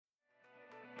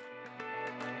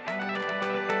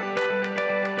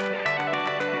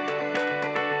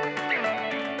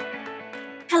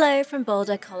Hello from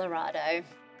Boulder, Colorado.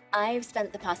 I've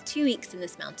spent the past 2 weeks in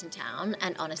this mountain town,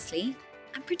 and honestly,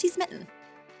 I'm pretty smitten.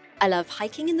 I love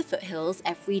hiking in the foothills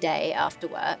every day after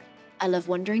work. I love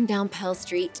wandering down Pearl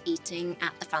Street, eating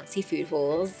at the fancy food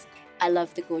halls. I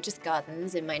love the gorgeous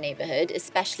gardens in my neighborhood,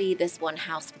 especially this one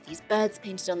house with these birds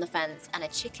painted on the fence and a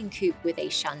chicken coop with a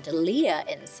chandelier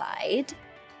inside.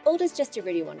 Boulder's just a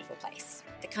really wonderful place.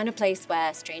 The kind of place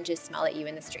where strangers smile at you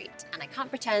in the street, and I can't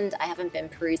pretend I haven't been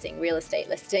perusing real estate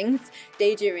listings,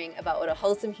 daydreaming about what a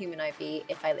wholesome human I'd be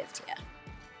if I lived here.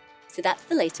 So that's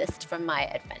the latest from my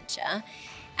adventure,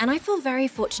 and I feel very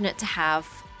fortunate to have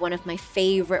one of my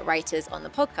favorite writers on the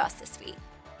podcast this week.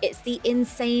 It's the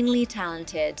insanely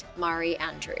talented Mari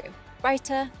Andrew,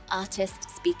 writer, artist,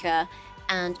 speaker,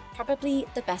 and probably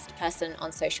the best person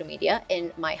on social media,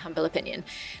 in my humble opinion.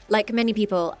 Like many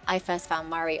people, I first found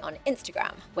Mari on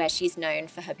Instagram, where she's known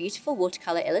for her beautiful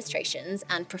watercolor illustrations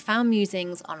and profound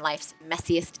musings on life's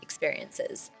messiest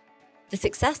experiences. The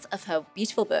success of her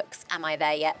beautiful books, Am I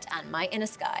There Yet? And My Inner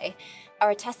Sky,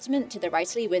 are a testament to the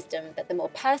writerly wisdom that the more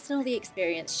personal the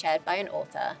experience shared by an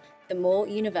author, the more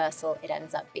universal it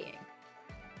ends up being.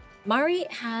 Mari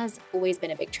has always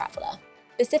been a big traveler.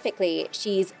 Specifically,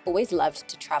 she's always loved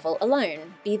to travel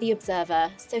alone, be the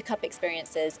observer, soak up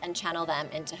experiences, and channel them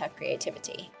into her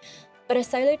creativity. But a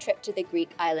solo trip to the Greek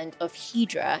island of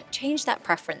Hydra changed that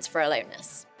preference for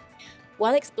aloneness.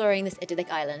 While exploring this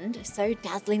idyllic island, so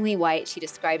dazzlingly white she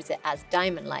describes it as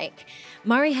diamond-like,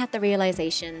 Mari had the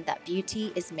realization that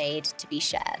beauty is made to be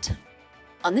shared.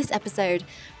 On this episode,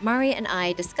 Mari and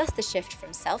I discuss the shift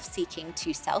from self-seeking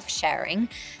to self-sharing,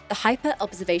 the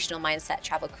hyper-observational mindset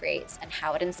travel creates and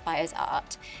how it inspires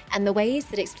art, and the ways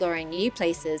that exploring new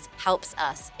places helps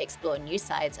us explore new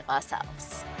sides of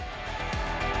ourselves.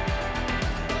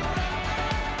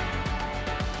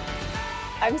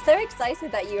 I'm so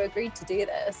excited that you agreed to do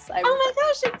this. Oh my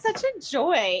gosh, it's such a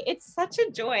joy. It's such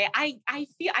a joy. I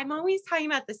feel I'm always talking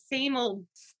about the same old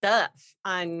stuff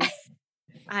on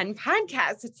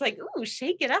podcasts. It's like, ooh,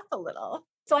 shake it up a little.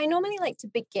 So I normally like to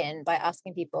begin by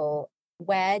asking people,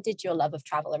 where did your love of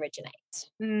travel originate?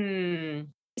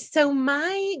 So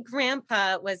my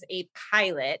grandpa was a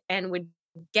pilot and would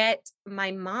get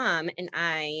my mom and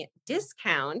I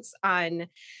discounts on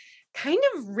kind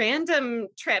of random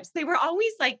trips. They were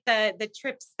always like the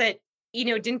trips that,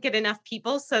 didn't get enough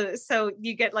people. So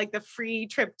you get like the free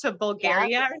trip to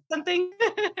Bulgaria or something.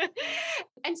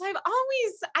 And so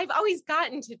I've always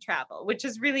gotten to travel, which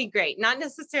is really great. Not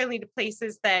necessarily to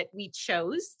places that we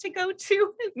chose to go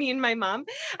to, me and my mom.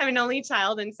 I'm an only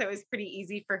child. And so it was pretty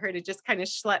easy for her to just kind of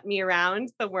schlep me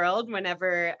around the world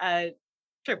whenever a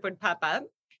trip would pop up.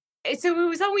 So it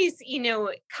was always,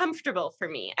 comfortable for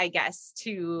me, I guess,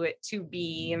 to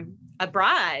be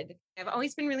abroad. I've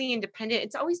always been really independent.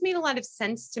 It's always made a lot of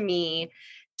sense to me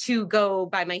to go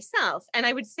by myself. And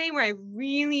I would say where I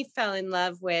really fell in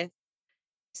love with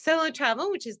solo travel,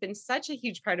 which has been such a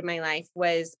huge part of my life,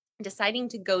 was deciding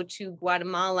to go to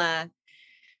Guatemala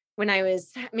when I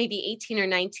was maybe 18 or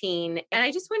 19. And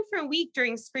I just went for a week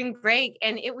during spring break,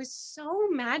 and it was so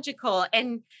magical.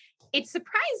 And it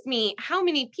surprised me how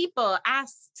many people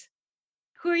asked,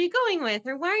 who are you going with?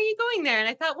 Or why are you going there? And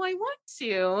I thought, well, I want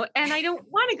to, and I don't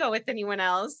want to go with anyone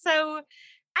else. So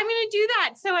I'm going to do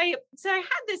that. So I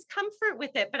had this comfort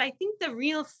with it, but I think the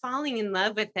real falling in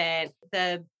love with it,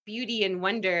 the beauty and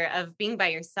wonder of being by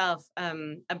yourself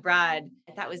abroad,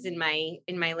 that was in my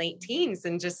late teens,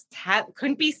 and just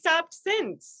couldn't be stopped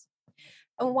since.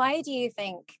 And why do you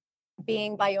think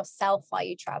being by yourself while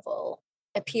you travel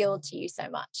appealed to you so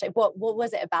much? Like, what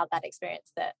was it about that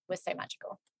experience that was so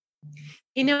magical?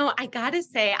 I gotta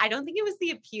say, I don't think it was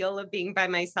the appeal of being by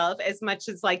myself as much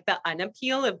as like the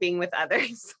unappeal of being with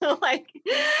others. So like,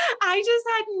 I just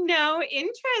had no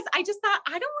interest. I just thought,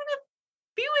 I don't want to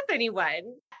be with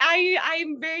anyone.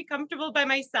 I'm very comfortable by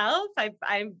myself.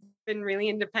 I've been really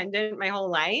independent my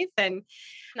whole life. And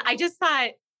I just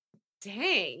thought,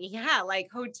 dang, yeah, like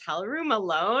hotel room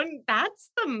alone,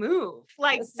 that's the move.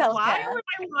 Like, why would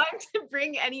I want to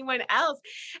bring anyone else?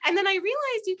 And then I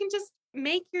realized you can just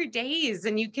make your days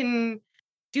and you can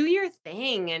do your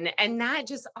thing. And that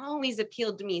just always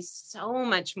appealed to me so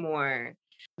much more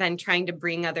than trying to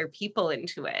bring other people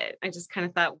into it. I just kind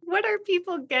of thought, what are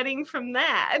people getting from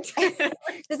that?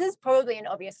 This is probably an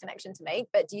obvious connection to make,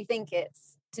 but do you think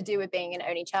it's to do with being an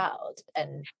only child?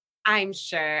 And I'm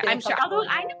sure. Although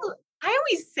I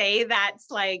always say that's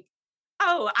like,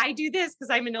 oh, I do this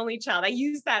because I'm an only child. I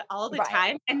use that all the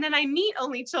time. And then I meet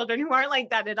only children who aren't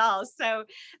like that at all. So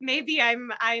maybe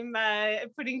I'm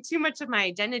putting too much of my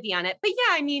identity on it. But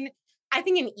yeah, I mean, I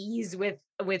think an ease with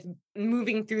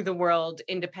moving through the world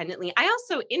independently. I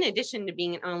also, in addition to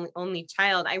being an only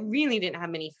child, I really didn't have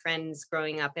many friends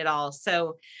growing up at all.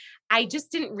 So I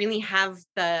just didn't really have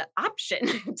the option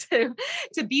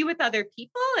to be with other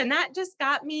people. And that just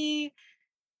got me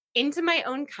into my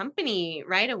own company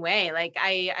right away. Like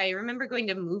I remember going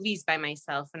to movies by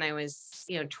myself when I was,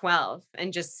 12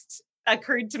 and just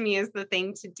occurred to me as the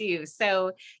thing to do.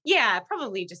 So yeah,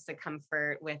 probably just a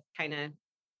comfort with kind of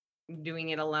doing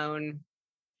it alone.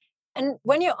 And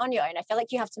when you're on your own, I feel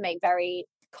like you have to make very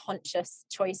conscious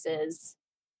choices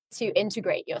to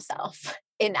integrate yourself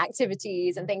in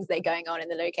activities and things that are going on in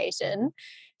the location.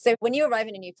 So when you arrive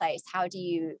in a new place, how do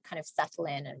you kind of settle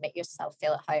in and make yourself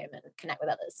feel at home and connect with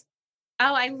others?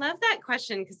 Oh, I love that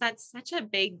question because that's such a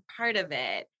big part of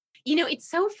it. It's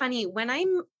so funny when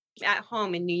I'm at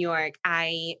home in New York,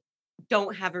 I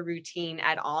don't have a routine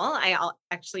at all.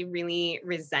 Actually really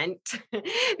resent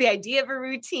the idea of a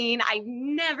routine. I've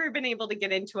never been able to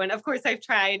get into one. Of course, I've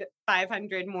tried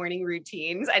 500 morning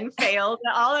routines and failed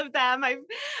at all of them.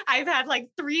 I've had like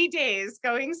 3 days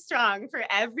going strong for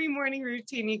every morning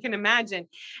routine you can imagine.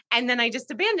 And then I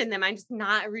just abandoned them. I'm just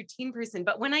not a routine person.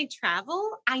 But when I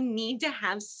travel, I need to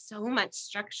have so much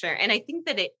structure. And I think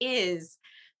that it is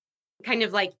kind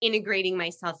of like integrating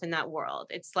myself in that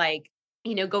world. It's like,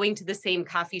 going to the same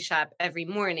coffee shop every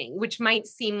morning, which might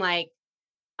seem like,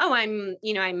 oh, I'm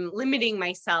limiting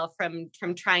myself from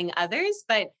trying others,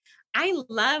 but I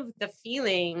love the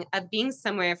feeling of being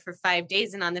somewhere for 5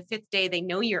 days and on the fifth day they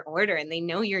know your order and they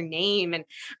know your name. And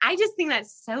I just think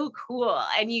that's so cool.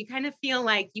 And you kind of feel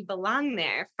like you belong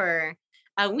there for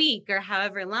a week or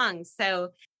however long. So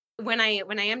when I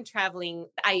am traveling,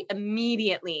 I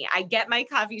get my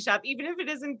coffee shop, even if it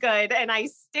isn't good, and I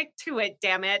stick to it,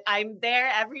 damn it. I'm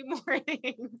there every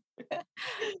morning.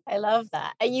 I love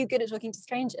that. Are you good at talking to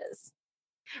strangers?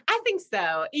 I think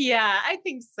so. Yeah, I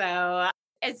think so.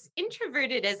 As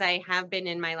introverted as I have been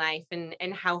in my life and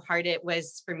how hard it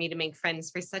was for me to make friends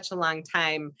for such a long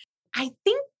time, I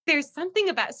think there's something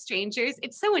about strangers.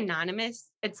 It's so anonymous.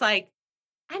 It's like,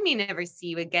 I may never see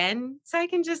you again. So I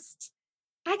can just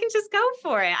go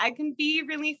for it. I can be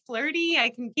really flirty. I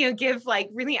can, give like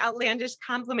really outlandish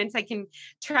compliments. I can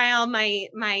try all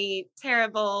my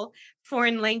terrible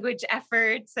foreign language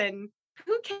efforts and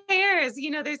who cares?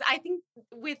 I think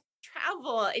with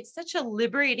travel, it's such a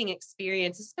liberating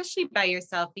experience, especially by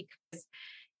yourself because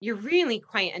you're really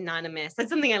quite anonymous. That's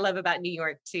something I love about New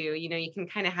York too. You can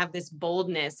kind of have this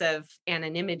boldness of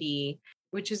anonymity,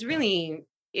 which is really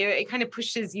it kind of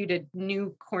pushes you to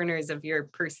new corners of your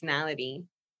personality.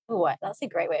 Oh, that's a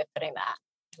great way of putting that.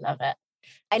 Love it.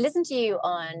 I listened to you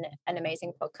on an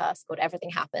amazing podcast called Everything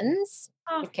Happens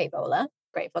Oh, with Kate Bowler.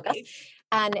 Great podcast. great.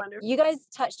 And Wonderful. you guys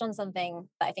touched on something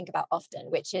that I think about often,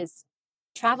 which is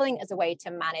traveling as a way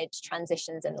to manage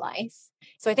transitions in life.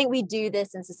 So I think we do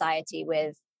this in society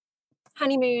with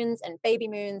honeymoons and baby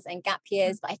moons and gap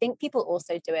years, but I think people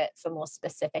also do it for more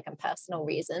specific and personal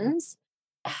reasons.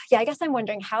 Yeah, I guess I'm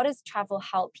wondering, how does travel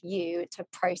help you to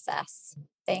process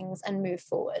things and move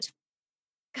forward?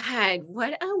 God,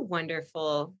 what a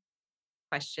wonderful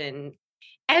question.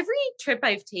 Every trip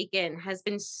I've taken has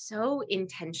been so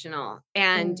intentional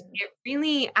and Mm. it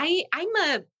really I'm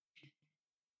a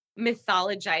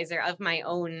mythologizer of my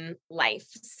own life.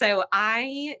 So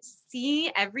I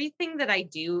see everything that I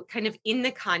do kind of in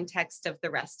the context of the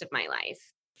rest of my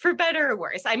life. For better or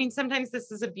worse. I mean, sometimes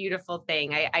this is a beautiful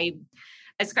thing. I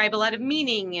ascribe a lot of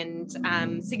meaning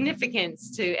and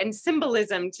significance to and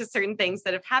symbolism to certain things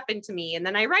that have happened to me, and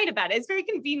then I write about it. It's very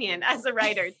convenient as a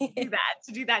writer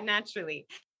to do that naturally.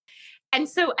 And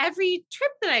so every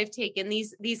trip that I've taken,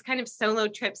 these kind of solo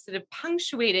trips that have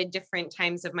punctuated different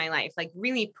times of my life, like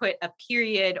really put a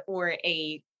period or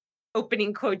a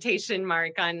opening quotation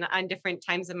mark on different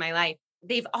times of my life.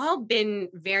 They've all been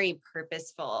very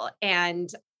purposeful.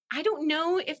 And I don't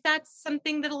know if that's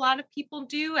something that a lot of people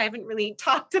do. I haven't really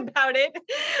talked about it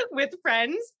with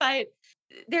friends, but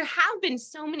there have been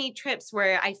so many trips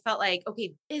where I felt like,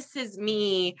 okay, this is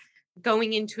me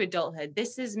going into adulthood.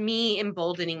 This is me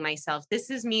emboldening myself. This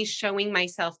is me showing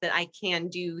myself that I can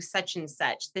do such and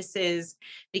such. This is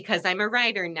because I'm a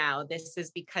writer now. This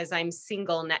is because I'm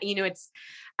single now. It's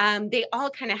they all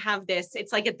kind of have this.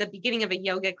 It's like at the beginning of a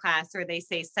yoga class where they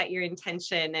say, set your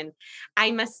intention. And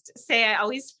I must say, I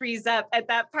always freeze up at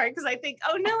that part because I think,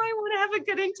 oh no, I want to have a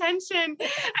good intention.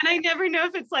 And I never know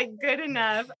if it's like good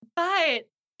enough. But,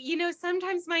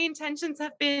 sometimes my intentions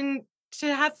have been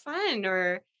to have fun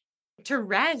or to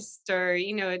rest or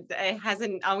it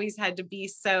hasn't always had to be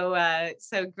so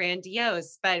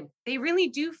grandiose, but they really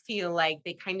do feel like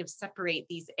they kind of separate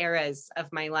these eras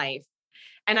of my life.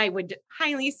 And I would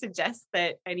highly suggest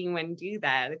that anyone do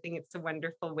that. I think it's a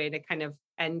wonderful way to kind of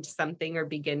end something or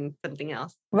begin something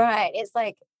else. Right. It's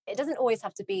like, it doesn't always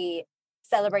have to be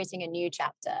celebrating a new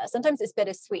chapter. Sometimes it's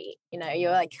bittersweet,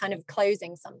 you're like kind of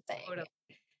closing something. Totally.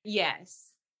 Yes.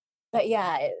 But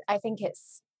yeah, I think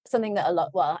it's something that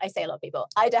I say a lot of people,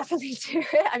 I definitely do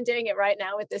it. I'm doing it right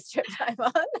now with this trip I'm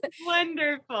on.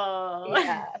 Wonderful.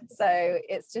 Yeah. So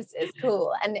it's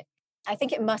cool. And I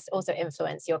think it must also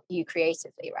influence you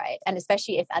creatively, right? And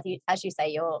especially if, as you say,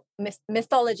 you're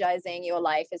mythologizing your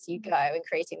life as you go and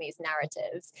creating these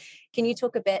narratives. Can you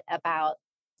talk a bit about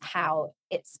how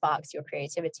it sparks your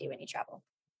creativity when you travel?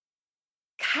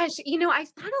 Gosh, I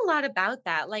thought a lot about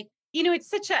that. Like, I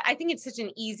think it's such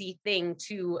an easy thing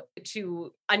to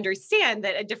understand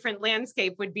that a different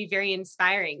landscape would be very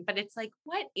inspiring, but it's like,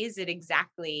 what is it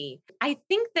exactly? I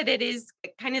think that it is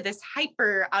kind of this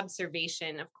hyper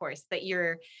observation, of course, that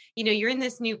you're in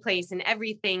this new place and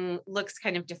everything looks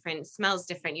kind of different, smells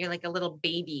different. You're like a little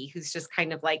baby who's just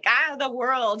kind of like, the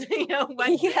world,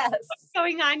 what's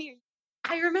going on here?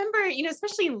 I remember,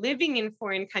 especially living in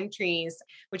foreign countries,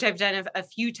 which I've done a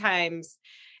few times,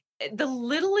 the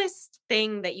littlest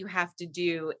thing that you have to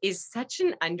do is such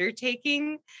an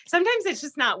undertaking. Sometimes it's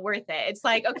just not worth it. It's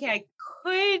like, okay, I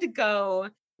could go,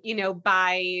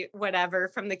 buy whatever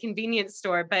from the convenience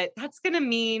store, but that's going to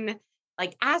mean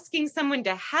like asking someone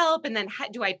to help. And then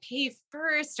do I pay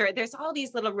first? Or there's all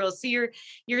these little rules. So your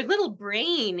little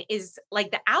brain is like,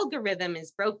 the algorithm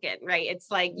is broken, right? It's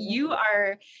like you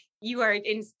are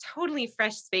in totally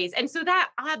fresh space. And so that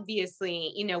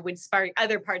obviously, would spark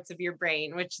other parts of your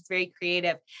brain, which is very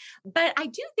creative. But I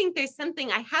do think there's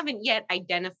something I haven't yet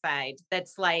identified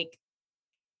that's like,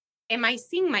 am I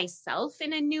seeing myself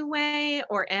in a new way?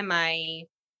 Or am I,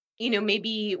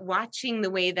 maybe watching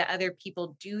the way that other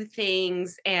people do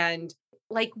things? And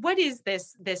like, what is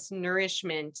this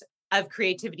nourishment of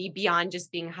creativity beyond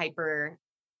just being hyper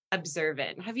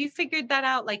observant? Have you figured that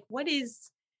out? Like, what is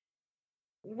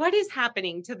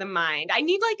happening to the mind? I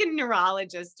need like a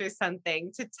neurologist or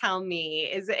something to tell me.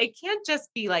 It can't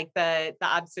just be like the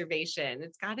observation.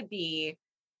 It's got to be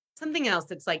something else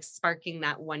that's like sparking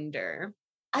that wonder.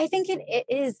 I think it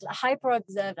is hyper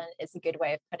observant is a good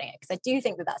way of putting it, because I do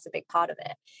think that that's a big part of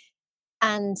it.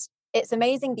 And it's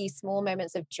amazing these small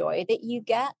moments of joy that you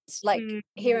get. Like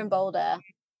here in Boulder,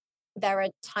 there are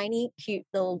tiny, cute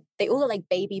they all look like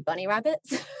baby bunny rabbits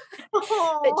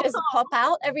that just pop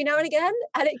out every now and again.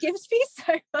 And it gives me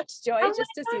so much joy just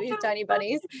to see these tiny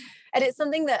bunnies. And it's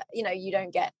something that, you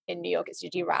don't get in New York. It's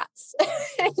usually rats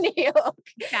in New York.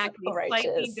 Exactly.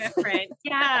 Slightly different.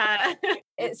 Yeah.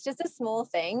 It's just a small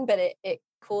thing, but it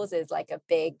causes like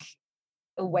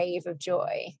a wave of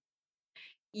joy.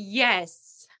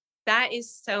 Yes, that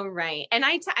is so right. And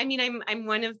I'm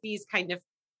one of these kind of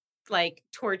like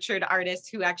tortured artist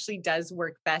who actually does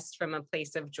work best from a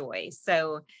place of joy.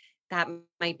 So that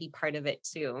might be part of it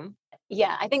too.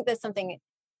 Yeah, I think there's something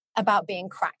about being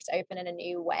cracked open in a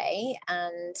new way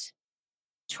and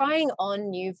trying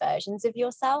on new versions of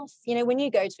yourself. When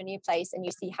you go to a new place and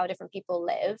you see how different people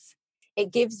live,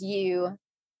 it gives you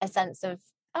a sense of,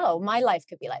 oh, my life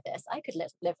could be like this. I could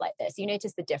live like this. You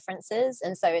notice the differences.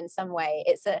 And so in some way,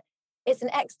 it's an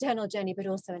external journey, but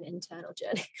also an internal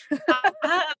journey.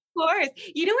 Of course.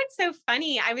 What's so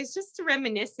funny? I was just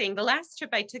reminiscing. The last trip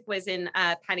I took was in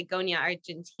Patagonia,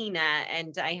 Argentina,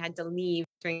 and I had to leave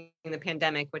during the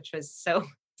pandemic, which was so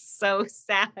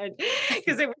sad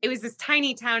because it was this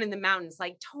tiny town in the mountains,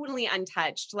 like totally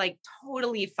untouched, like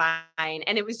totally fine.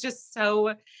 And it was just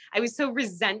I was so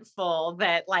resentful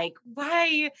that like,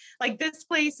 why, like this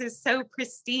place is so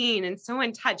pristine and so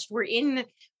untouched. We're in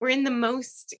the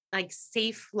most like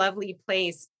safe, lovely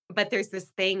place, but there's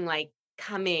this thing like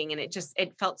coming, and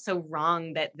it felt so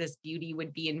wrong that this beauty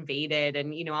would be invaded,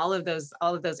 and all of those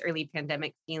early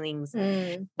pandemic feelings.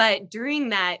 But during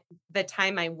the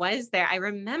time I was there, I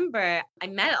remember I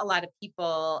met a lot of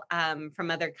people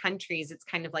from other countries. It's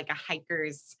kind of like a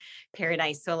hiker's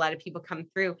paradise, so a lot of people come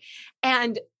through,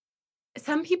 and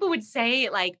some people would say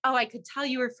like, oh, I could tell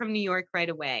you were from New York right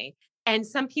away. And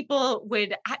some people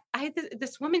would, I had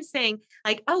this woman saying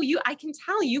like, oh, I can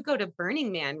tell you go to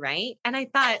Burning Man, right? And I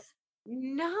thought,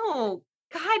 no,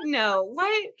 God, no. What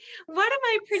am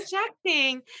I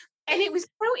projecting? And it was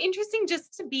so interesting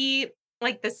just to be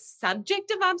like the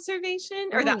subject of observation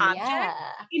or the object,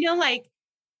 like,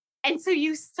 and so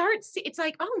you start, it's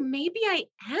like, oh, maybe I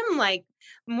am like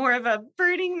more of a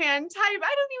Burning Man type.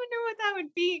 I don't even know what that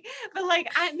would be, but like,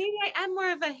 maybe I am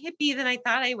more of a hippie than I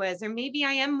thought I was, or maybe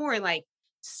I am more like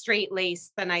straight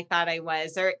laced than I thought I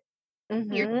was, or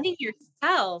you're seeing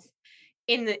yourself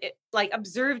like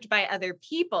observed by other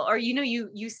people, or,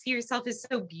 you see yourself as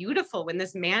so beautiful when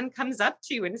this man comes up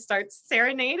to you and starts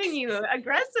serenading you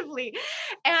aggressively.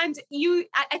 And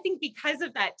I think because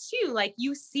of that too, like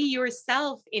you see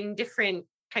yourself in different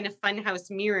kind of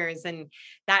funhouse mirrors, and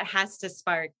that has to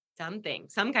spark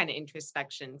some kind of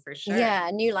introspection for sure. Yeah,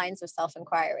 new lines of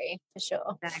self-inquiry for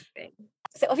sure. Exactly.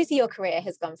 So obviously your career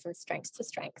has gone from strength to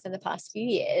strength in the past few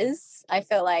years. I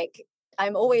feel like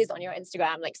I'm always on your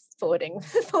Instagram, like forwarding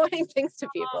things to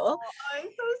people. Oh,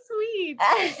 it's so sweet.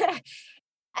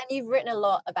 And you've written a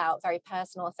lot about very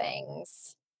personal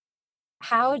things.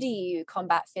 How do you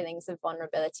combat feelings of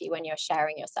vulnerability when you're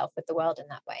sharing yourself with the world in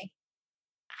that way?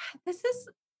 This is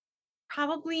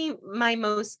probably my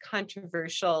most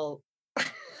controversial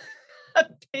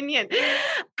opinion.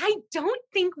 I don't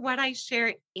think what I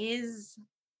share is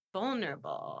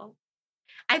vulnerable.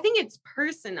 I think it's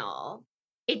personal.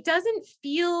 It doesn't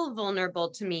feel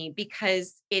vulnerable to me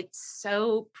because it's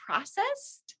so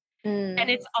processed. And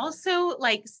it's also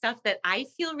like stuff that I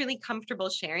feel really comfortable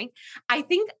sharing. I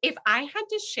think if I had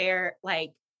to share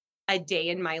like a day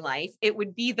in my life, it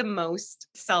would be the most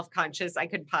self-conscious I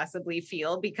could possibly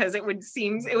feel, because it would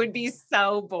be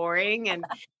so boring. And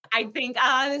I think,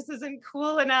 this isn't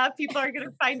cool enough. People are going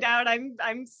to find out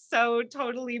I'm so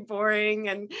totally boring.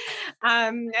 And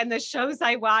the shows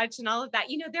I watch and all of that,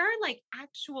 there are like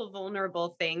actual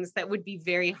vulnerable things that would be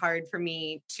very hard for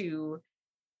me to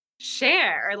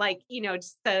share, or like,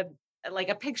 just like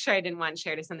a picture I didn't want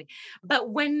shared or something. But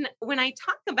when I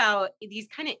talk about these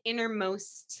kind of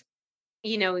innermost,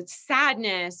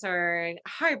 sadness or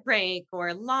heartbreak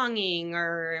or longing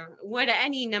or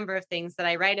any number of things that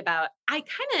I write about,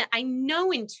 I know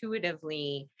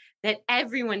intuitively that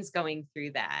everyone's going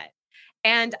through that.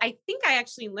 And I think I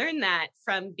actually learned that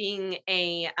from being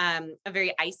a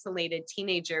very isolated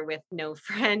teenager with no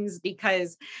friends,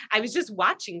 because I was just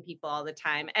watching people all the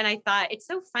time. And I thought, it's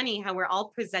so funny how we're all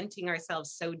presenting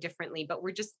ourselves so differently, but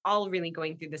we're just all really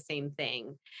going through the same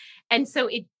thing. And so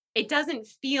it doesn't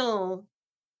feel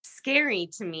scary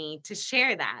to me to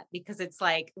share that, because it's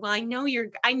like, well, I know you're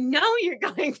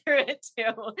going through it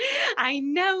too. I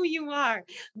know you are,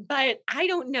 but I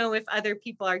don't know if other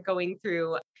people are going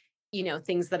through,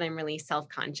 things that I'm really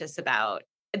self-conscious about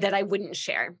that I wouldn't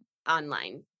share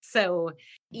online. So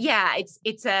yeah,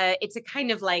 it's a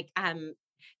kind of like,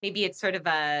 maybe it's sort of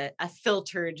a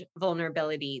filtered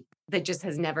vulnerability that just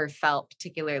has never felt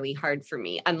particularly hard for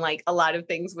me, unlike a lot of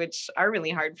things which are really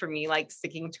hard for me, like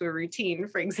sticking to a routine,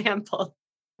 for example.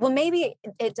 Well, maybe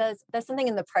it does. There's something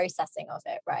in the processing of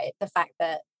it, right? The fact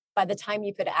that by the time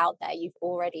you put it out there, you've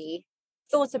already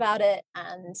thought about it,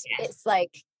 and Yes. it's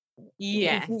like,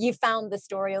 Yeah. you found the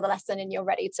story or the lesson and you're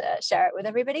ready to share it with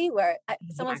everybody. Where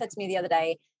someone said to me the other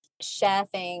day, share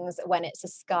things when it's a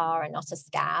scar and not a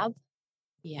scab.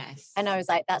 Yes. And I was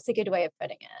like, that's a good way of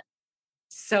putting it.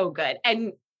 So good.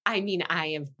 And I mean, I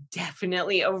have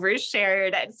definitely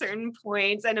overshared at certain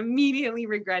points and immediately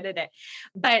regretted it.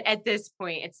 But at this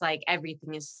point, it's like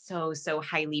everything is so, so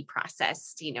highly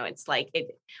processed. It's like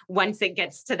once it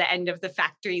gets to the end of the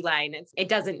factory line,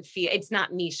 it's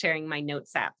not me sharing my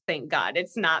notes app. Thank God.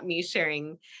 It's not me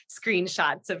sharing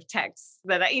screenshots of texts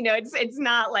that it's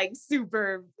not like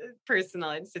super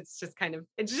personal. It's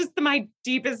just my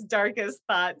deepest, darkest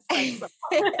thoughts.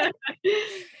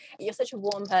 You're such a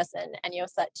warm person, and you're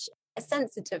such a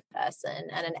sensitive person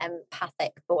and an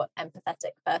empathic or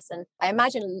empathetic person. I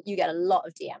imagine you get a lot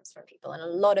of DMs from people and a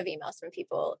lot of emails from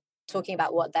people talking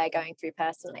about what they're going through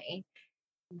personally.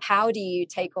 How do you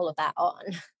take all of that on?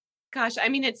 Gosh, I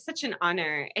mean, it's such an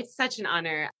honor. It's such an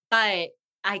honor, but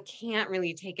I can't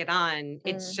really take it on.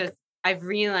 It's just, I've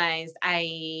realized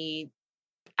I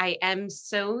am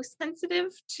so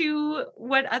sensitive to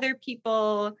what other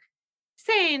people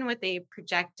say and what they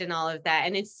project and all of that.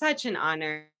 And it's such an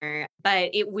honor, but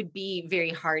it would be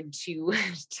very hard to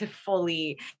to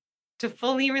fully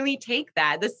really take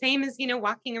that. The same as,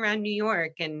 walking around New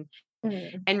York and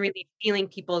really feeling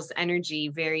people's energy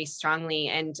very strongly.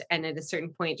 And at a certain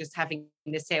point, just having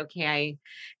to say, okay, I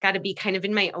got to be kind of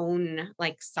in my own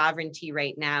like sovereignty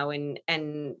right now. And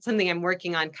something I'm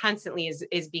working on constantly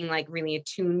is being like really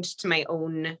attuned to my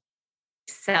own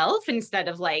self instead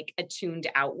of like attuned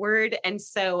outward. And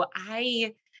so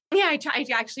I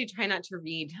actually try not to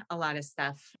read a lot of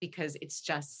stuff, because it's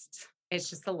just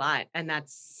a lot. And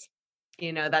that's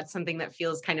something that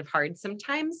feels kind of hard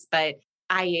sometimes, but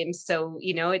I am so,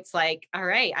 it's like, all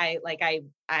right,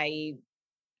 I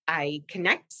I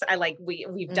connect.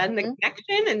 We've done the Mm-hmm.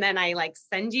 connection, and then I like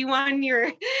send you on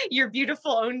your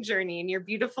beautiful own journey and your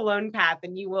beautiful own path,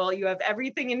 and you have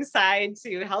everything inside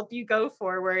to help you go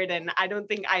forward. And I don't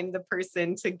think I'm the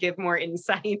person to give more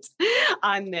insight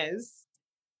on this.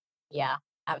 Yeah,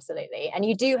 absolutely. And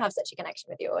you do have such a connection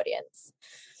with your audience.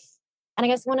 And I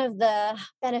guess one of the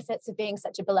benefits of being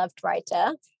such a beloved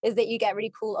writer is that you get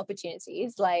really cool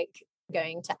opportunities like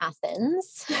going to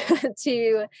Athens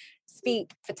to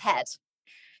speak for TED.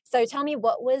 So tell me,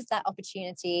 what was that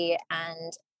opportunity,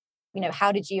 and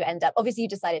how did you end up? Obviously, you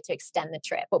decided to extend the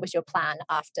trip. What was your plan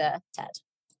after TED?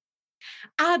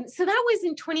 So that was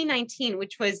in 2019,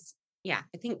 which was, I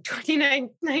think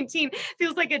 2019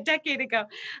 feels like a decade ago,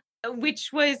 which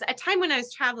was a time when I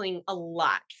was traveling a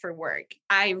lot for work.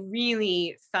 I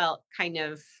really felt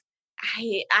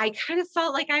I kind of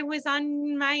felt like I was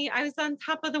on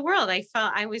top of the world. I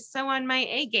felt I was so on my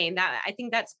A game. That I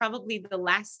think that's probably the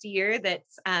last year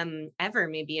that's ever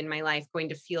maybe in my life going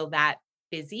to feel that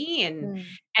busy, and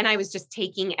I was just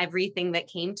taking everything that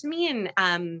came to me.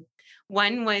 And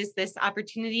one was this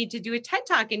opportunity to do a TED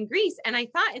Talk in Greece. And I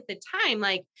thought at the time,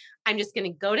 like, I'm just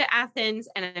going to go to Athens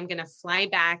and I'm going to fly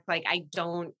back. Like, I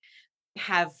don't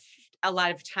have a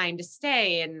lot of time to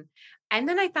stay. And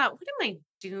then I thought, what am I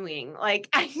doing? Like,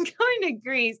 I'm going to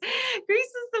Greece. Greece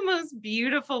is the most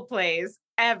beautiful place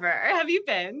ever. Have you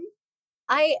been?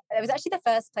 It was actually the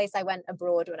first place I went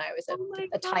abroad when I was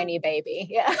a tiny baby.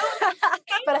 Yeah.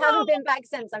 But I haven't been back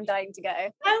since. I'm dying to go.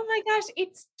 Oh my gosh.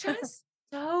 It's just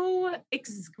so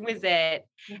exquisite.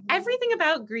 Mm-hmm. Everything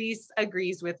about Greece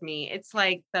agrees with me. It's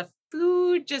like the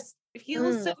food just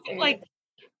feels so like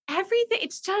everything.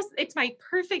 It's my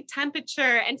perfect temperature.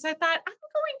 And so I thought, I'm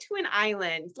going to an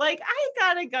island. Like, I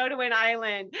gotta go to an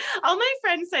island. All my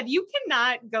friends said, you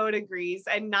cannot go to Greece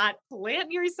and not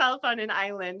plant yourself on an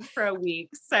island for a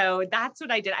week. So that's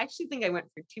what I did. I actually think I went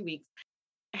for 2 weeks,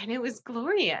 and it was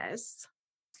glorious.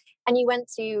 And you went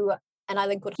to an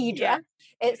island called Hydra. Yeah.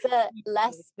 It's a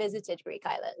less visited Greek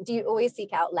island. Do you always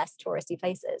seek out less touristy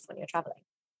places when you're traveling?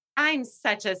 I'm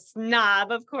such a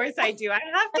snob. Of course I do. I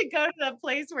have to go to the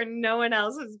place where no one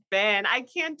else has been. I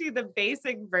can't do the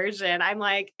basic version. I'm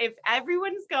like, if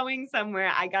everyone's going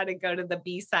somewhere, I got to go to the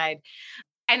B-side.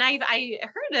 And I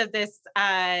heard of this.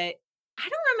 I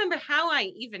don't remember how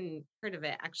I even heard of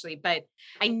it, actually, but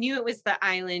I knew it was the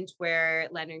island where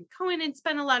Leonard Cohen had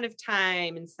spent a lot of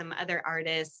time and some other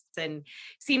artists, and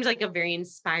seemed like a very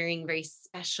inspiring, very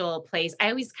special place. I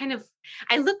always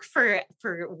I look for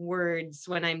words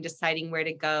when I'm deciding where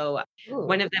to go. Ooh.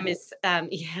 One of them is,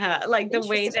 like the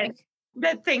way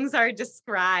that things are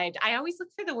described. I always look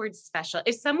for the word special.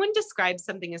 If someone describes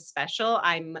something as special,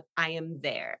 I am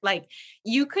there. Like,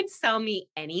 you could sell me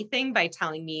anything by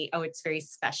telling me, oh, it's very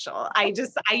special. I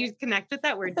connect with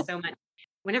that word so much.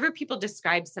 Whenever people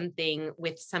describe something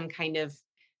with some kind of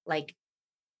like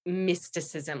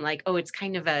mysticism, like, oh, it's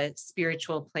kind of a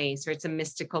spiritual place or it's a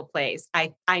mystical place,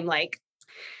 I'm like,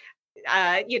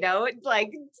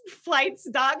 like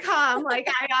flights.com, like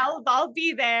I'll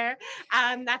be there.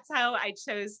 That's how I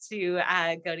chose to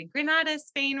go to Granada,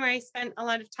 Spain, where I spent a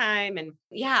lot of time. And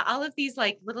all of these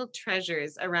like little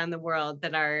treasures around the world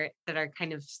that are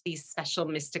kind of these special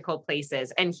mystical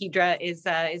places. And Hydra is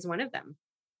one of them.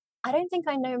 I don't think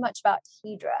I know much about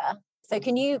Hydra. So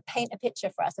can you paint a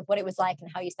picture for us of what it was like and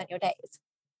how you spent your days?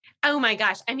 Oh my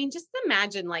gosh. I mean, just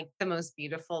imagine like the most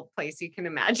beautiful place you can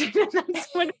imagine. That's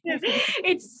what it is.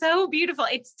 It's so beautiful.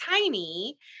 It's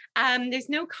tiny. There's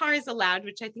no cars allowed,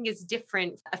 which I think is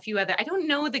different. A few other, I don't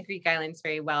know the Greek islands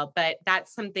very well, but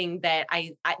that's something that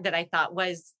I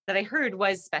heard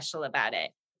was special about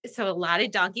it. So a lot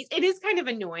of donkeys. It is kind of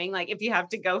annoying. Like, if you have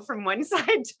to go from one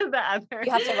side to the other.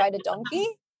 You have to ride a donkey?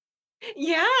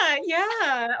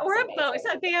 Yeah. Or a boat.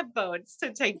 So they have boats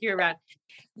to take you around.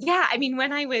 Yeah. I mean,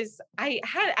 I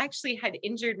had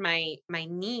injured my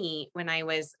knee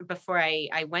before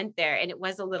I went there. And it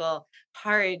was a little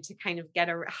hard to kind of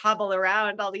hobble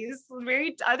around all these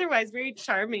otherwise very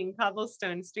charming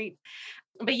cobblestone streets.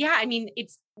 But yeah, I mean,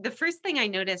 it's the first thing I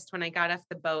noticed when I got off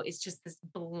the boat is just this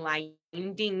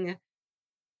blinding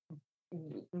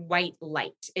white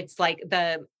light. It's like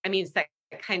it's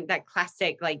that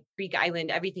classic like Greek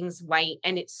island, everything's white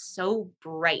and it's so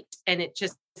bright, and it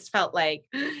just felt like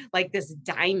this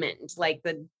diamond, like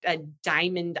a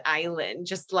diamond island,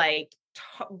 just like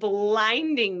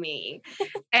blinding me.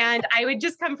 And I would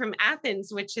just come from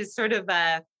Athens, which is sort of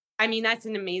that's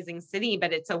an amazing city,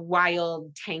 but it's a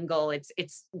wild tangle.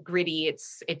 It's gritty,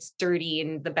 it's dirty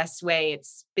in the best way,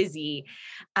 it's busy.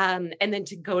 And then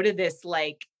to go to this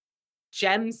like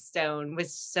gemstone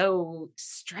was so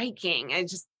striking. I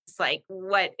just Like,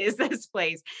 what is this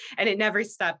place? And it never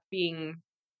stopped being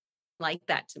like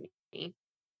that to me.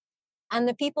 And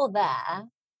the people there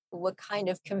were kind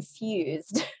of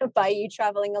confused by you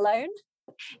traveling alone.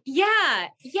 Yeah.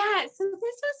 Yeah. So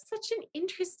this was such an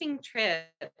interesting trip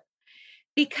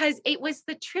because it was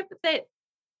the trip that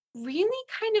really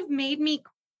kind of made me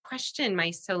question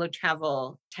my solo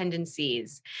travel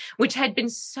tendencies, which had been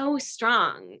so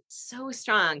strong, so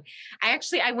strong.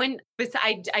 I went,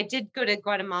 I did go to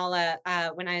Guatemala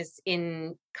when I was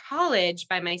in college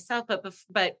by myself,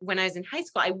 but when I was in high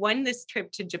school, I won this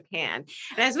trip to Japan,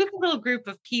 and I was with a little group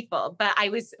of people. I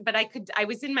was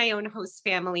in my own host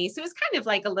family, so it was kind of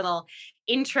like a little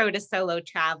intro to solo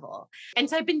travel. And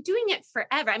so I've been doing it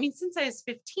forever. I mean, since I was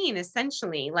 15,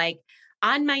 essentially, like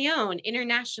on my own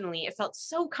internationally. It felt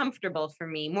so comfortable for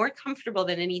me, more comfortable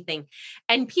than anything.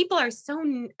 And people are so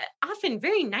often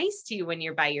very nice to you when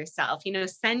you're by yourself,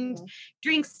 send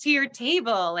drinks to your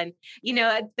table. And,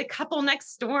 the couple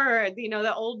next door,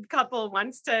 the old couple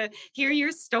wants to hear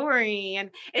your story.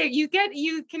 And you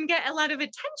can get a lot of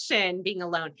attention being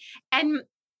alone. And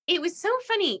it was so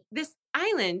funny. This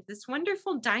island, this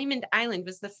wonderful diamond island,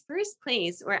 was the first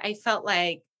place where I felt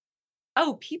like,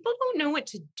 oh, people don't know what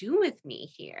to do with me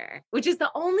here, which is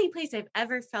the only place I've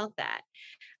ever felt that.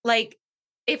 Like,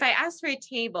 if I asked for a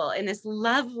table in this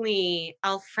lovely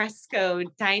alfresco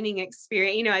dining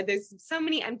experience, there's so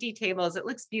many empty tables, it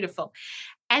looks beautiful.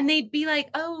 And they'd be like,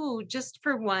 oh, just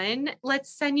for one,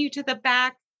 let's send you to the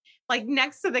back, like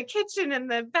next to the kitchen and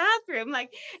the bathroom,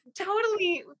 like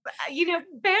totally,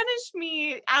 banish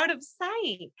me out of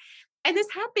sight. And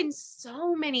this happened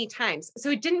so many times.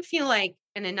 So it didn't feel like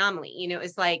an anomaly.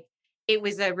 It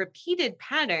was a repeated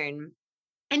pattern.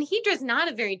 And Hydra is not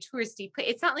a very touristy place.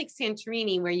 It's not like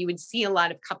Santorini where you would see a lot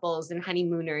of couples and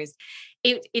honeymooners.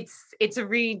 It's a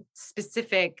really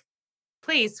specific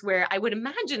place where I would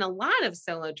imagine a lot of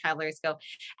solo travelers go.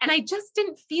 And I just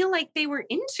didn't feel like they were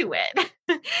into it.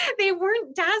 They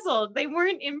weren't dazzled. They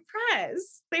weren't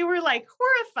impressed. They were like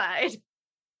horrified.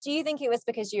 Do you think it was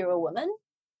because you're a woman?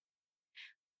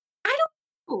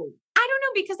 I don't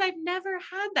know because I've never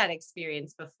had that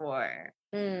experience before.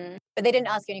 But they didn't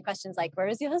ask you any questions like, where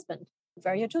is your husband?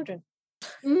 Where are your children?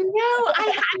 No,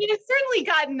 I mean, I've certainly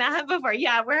gotten that before.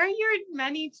 Yeah, where are your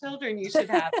many children you should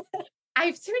have?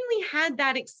 I've certainly had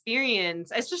that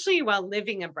experience, especially while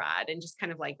living abroad, and just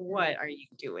kind of like, what are you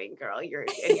doing, girl? You're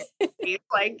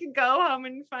like, go home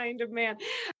and find a man.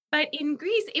 But in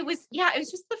Greece, it was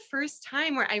just the first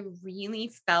time where I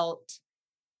really felt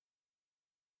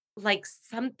like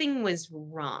something was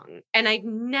wrong. And I've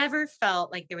never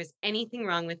felt like there was anything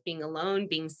wrong with being alone,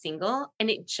 being single. And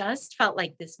it just felt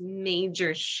like this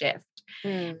major shift.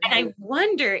 And I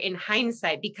wonder in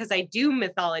hindsight, because I do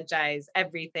mythologize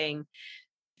everything,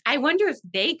 I wonder if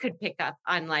they could pick up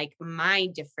on like my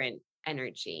different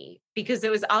energy, because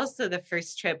it was also the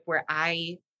first trip where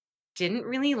I didn't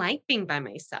really like being by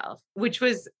myself, which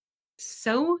was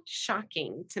so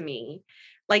shocking to me.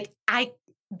 Like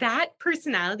that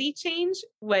personality change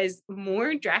was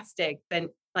more drastic than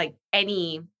like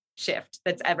any shift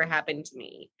that's ever happened to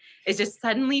me. It's just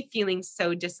suddenly feeling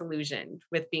so disillusioned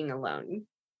with being alone.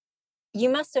 You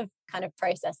must have kind of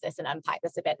processed this and unpacked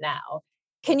this a bit now.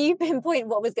 Can you pinpoint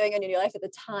what was going on in your life at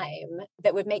the time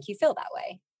that would make you feel that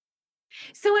way?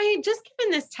 So I had just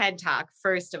given this TED Talk,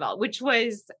 first of all, which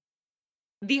was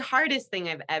the hardest thing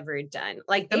I've ever done,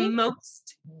 like the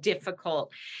most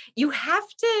difficult. You have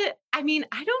to, I mean,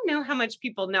 I don't know how much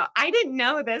people know. I didn't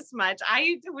know this much.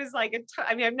 I was like,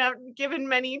 I've not given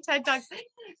many TED Talks,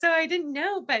 so I didn't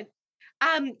know, but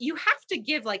you have to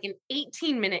give like an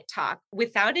 18-minute talk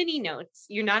without any notes.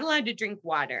 You're not allowed to drink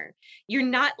water. You're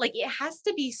not like, it has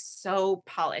to be so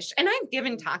polished. And I've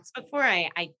given talks before. I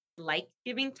like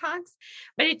giving talks,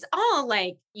 but it's all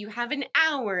like you have an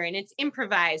hour and it's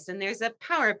improvised and there's a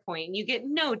PowerPoint and you get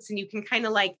notes and you can kind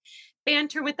of like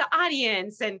banter with the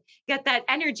audience and get that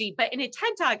energy. But in a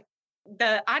TED Talk,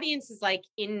 the audience is like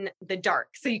in the dark,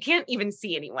 so you can't even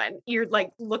see anyone. You're like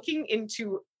looking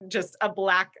into just a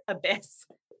black abyss.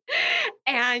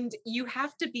 And you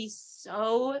have to be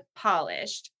so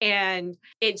polished and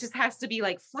it just has to be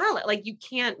like flawless. Like you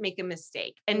can't make a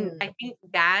mistake. And I think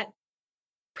that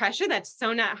pressure, that's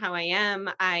so not how I am.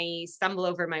 I stumble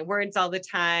over my words all the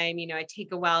time. I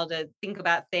take a while to think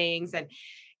about things, and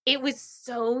it was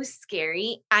so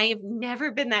scary. I have never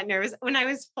been that nervous. When I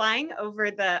was flying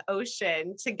over the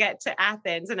ocean to get to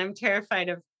Athens, and I'm terrified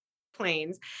of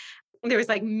planes, there was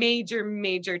like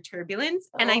major turbulence.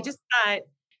 And I just thought,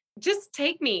 just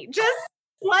take me, just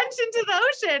plunge into the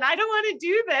ocean. I don't want to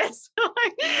do this.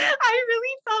 I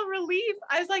really felt relief.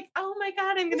 I was like, oh my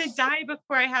God, I'm going to die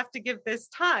before I have to give this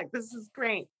talk. This is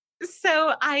great.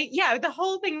 So the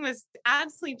whole thing was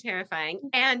absolutely terrifying.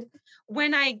 And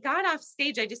when I got off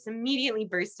stage, I just immediately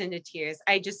burst into tears.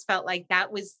 I just felt like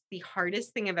that was the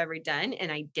hardest thing I've ever done.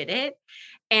 And I did it.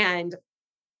 And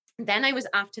then I was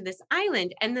off to this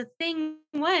island. And the thing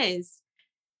was,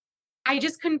 I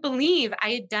just couldn't believe I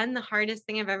had done the hardest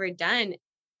thing I've ever done.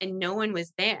 And no one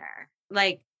was there.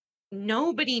 Like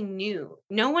nobody knew.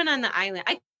 No one on the island.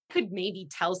 I could maybe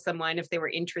tell someone if they were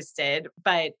interested,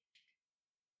 but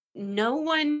no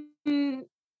one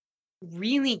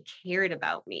really cared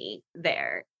about me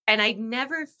there. And I'd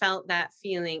never felt that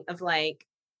feeling of like,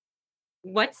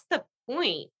 what's the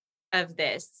point of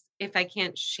this if I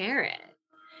can't share it?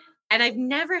 And I've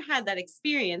never had that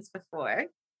experience before.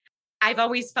 I've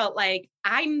always felt like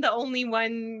I'm the only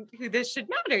one who this should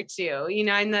matter to,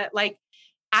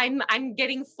 I'm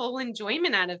getting full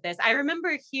enjoyment out of this. I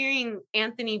remember hearing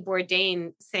Anthony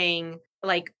Bourdain saying,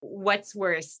 like, what's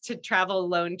worse, to travel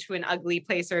alone to an ugly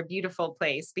place or a beautiful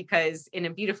place? Because in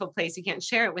a beautiful place, you can't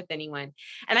share it with anyone.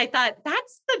 And I thought,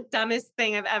 that's the dumbest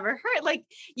thing I've ever heard. Like,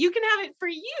 you can have it for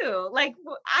you. Like,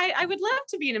 I would love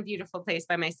to be in a beautiful place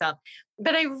by myself.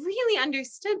 But I really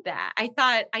understood that. I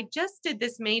thought, I just did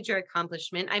this major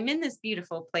accomplishment. I'm in this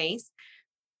beautiful place.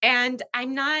 And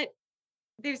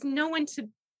there's no one to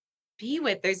be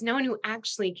with. There's no one who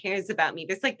actually cares about me.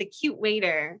 There's like the cute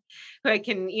waiter who I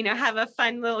can, have a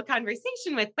fun little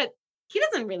conversation with, but he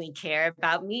doesn't really care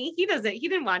about me. He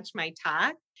didn't watch my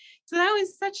talk. So that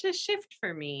was such a shift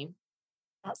for me.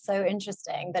 That's so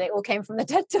interesting that it all came from the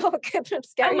TED Talk, the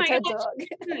scary TED Talk.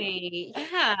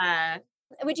 Yeah.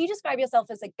 Would you describe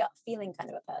yourself as a gut feeling kind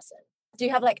of a person? Do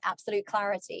you have like absolute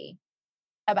clarity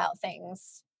about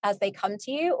things as they come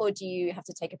to you, or do you have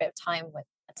to take a bit of time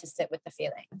to sit with the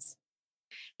feelings?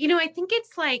 I think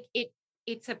it's like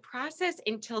it's a process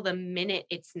until the minute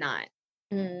it's not.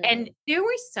 And there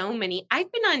were so many,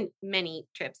 I've been on many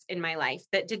trips in my life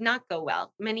that did not go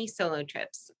well, many solo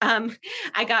trips.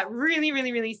 I got really,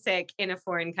 really, really sick in a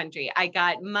foreign country. I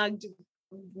got mugged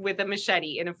with a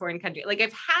machete in a foreign country. Like,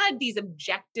 I've had these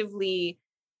objectively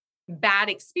bad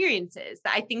experiences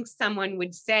that I think someone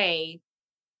would say,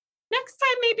 next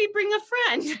time, maybe bring a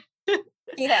friend.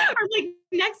 Yeah. Or like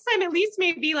next time, at least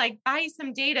maybe like buy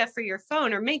some data for your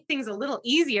phone or make things a little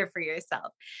easier for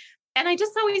yourself. And I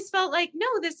just always felt like, no,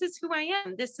 this is who I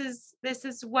am. This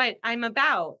is what I'm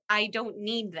about. I don't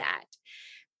need that.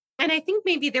 And I think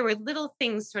maybe there were little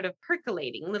things sort of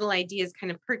percolating, little ideas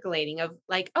kind of percolating of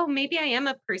like, oh, maybe I am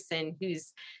a person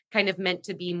who's kind of meant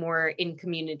to be more in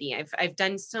community. I've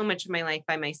done so much of my life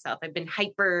by myself. I've been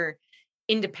hyper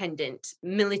independent,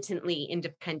 militantly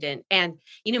independent. And,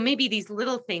 maybe these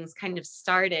little things kind of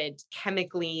started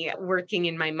chemically working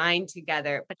in my mind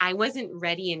together, but I wasn't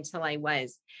ready until I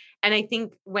was. And I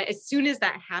think as soon as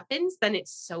that happens, then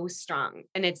it's so strong.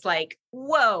 And it's like,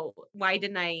 whoa, why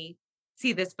didn't I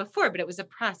see this before? But it was a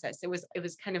process. It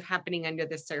was kind of happening under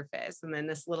the surface. And then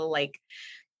this little like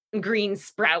green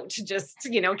sprout just,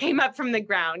 came up from the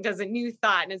ground as a new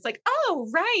thought. And it's like, oh,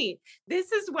 right.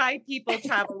 This is why people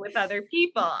travel with other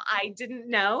people. I didn't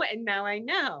know. And now I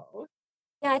know.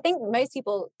 Yeah, I think most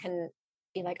people can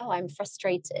be like, oh, I'm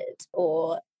frustrated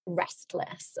or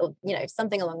restless or,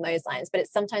 something along those lines. But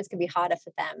it sometimes can be harder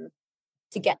for them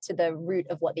to get to the root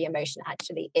of what the emotion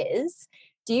actually is.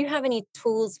 Do you have any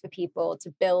tools for people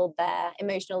to build their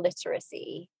emotional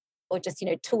literacy, or just,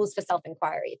 tools for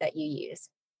self-inquiry that you use?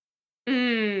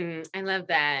 I love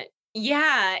that.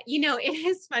 Yeah. It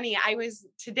is funny. I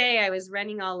was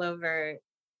running all over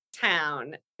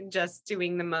town, just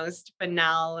doing the most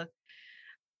banal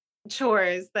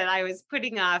chores that I was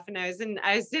putting off. And I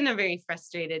was in a very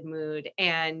frustrated mood.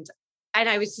 And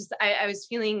I was just, I was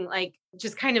feeling like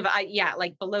just kind of,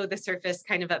 like below the surface,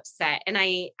 kind of upset. And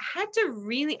I had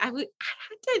to I had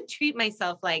to treat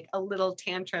myself like a little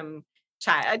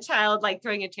a child like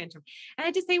throwing a tantrum. And I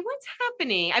had to say, what's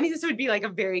happening? I mean, this would be like a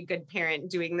very good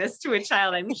parent doing this to a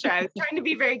child, I'm sure. I was trying to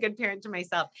be a very good parent to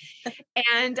myself.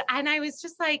 And I was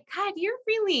just like, God,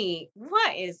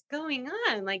 what is going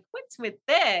on? Like, what's with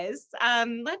this?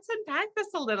 Let's unpack this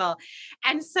a little.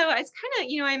 And so it's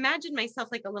kind of, I imagined myself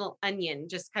like a little onion,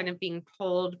 just kind of being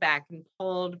pulled back and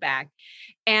pulled back.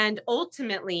 And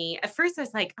ultimately, at first I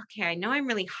was like, okay, I know I'm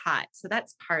really hot. So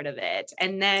that's part of it.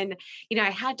 And then,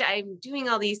 I'm doing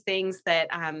all these things that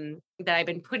I've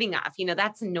been putting off,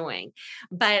 that's annoying.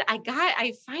 But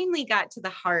I finally got to the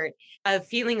heart of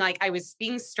feeling like I was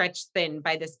being stretched thin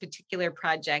by this particular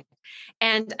project.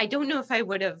 And I don't know if I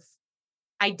would have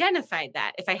identified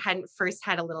that if I hadn't first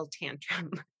had a little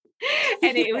tantrum.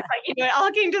 And it was like, it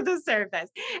all came to the surface.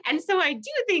 And so I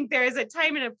do think there is a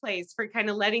time and a place for kind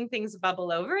of letting things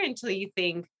bubble over until you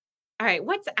think, all right,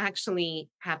 what's actually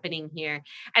happening here?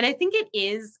 And I think it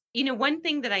is, one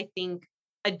thing that I think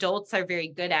adults are very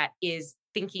good at is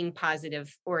thinking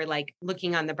positive or like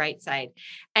looking on the bright side.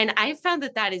 And I found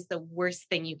that that is the worst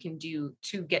thing you can do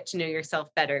to get to know yourself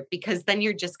better, because then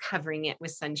you're just covering it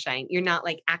with sunshine. You're not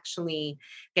like actually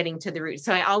getting to the root.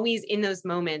 So I always, in those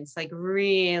moments, like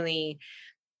really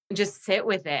just sit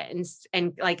with it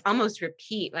and like almost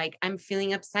repeat, like, I'm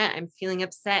feeling upset,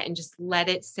 and just let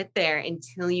it sit there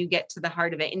until you get to the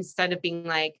heart of it, instead of being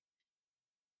like,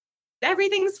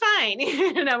 everything's fine,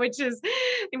 which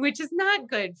is not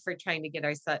good for trying to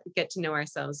get to know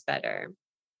ourselves better.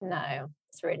 No,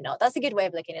 it's really not. That's a good way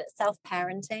of looking at it.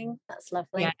 Self-parenting. That's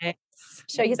lovely. Yes,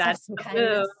 Show yourself some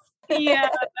kindness. Yeah.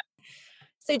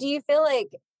 So do you feel like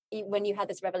when you had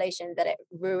this revelation that it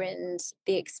ruined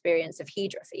the experience of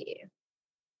Hydra for you?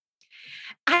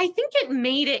 I think it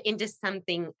made it into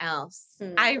something else.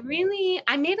 I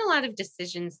made a lot of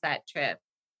decisions that trip.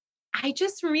 I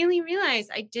just really realized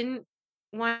I didn't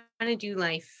want to do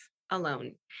life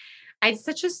alone. I had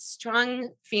such a strong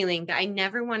feeling that I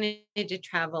never wanted to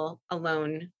travel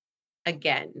alone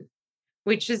again,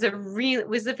 which is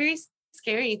was a very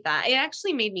scary thought. It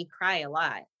actually made me cry a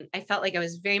lot. I felt like I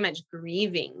was very much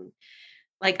grieving,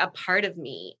 like a part of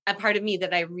me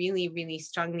that I really, really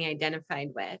strongly identified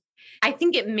with. I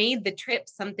think it made the trip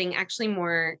something actually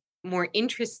more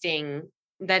interesting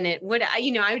than it would.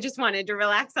 I just wanted to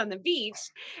relax on the beach.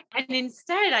 And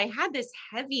instead I had this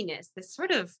heaviness, this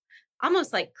sort of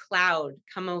almost like cloud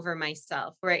come over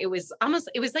myself, where it was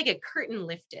like a curtain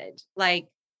lifted, like,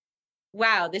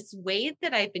 wow, this way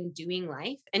that I've been doing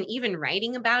life and even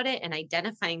writing about it and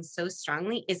identifying so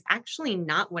strongly is actually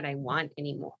not what I want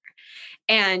anymore.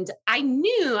 And I've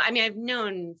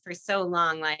known for so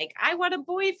long, like, I want a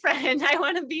boyfriend, I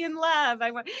want to be in love.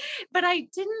 But I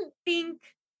didn't think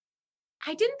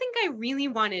I really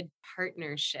wanted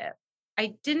partnership.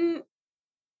 I didn't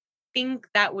think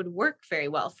that would work very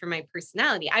well for my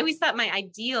personality. I always thought my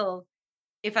ideal,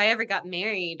 if I ever got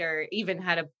married or even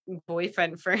had a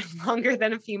boyfriend for longer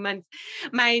than a few months,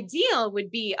 my ideal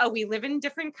would be, we live in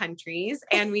different countries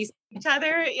and we see each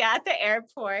other at the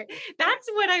airport. That's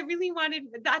what I really wanted.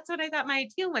 That's what I thought my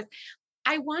ideal was.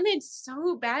 I wanted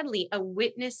so badly a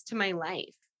witness to my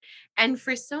life. And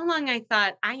for so long, I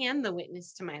thought I am the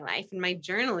witness to my life and my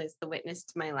journal is the witness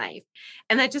to my life.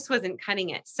 And that just wasn't cutting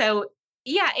it. So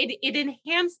yeah, it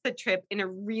enhanced the trip in a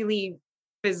really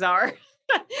bizarre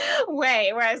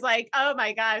way, where I was like, oh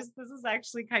my gosh, this is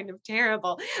actually kind of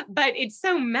terrible, but it's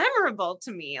so memorable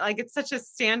to me. Like, it's such a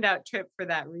standout trip for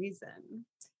that reason.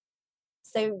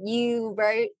 So you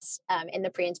wrote in the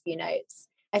pre-interview notes,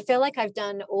 I feel like I've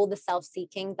done all the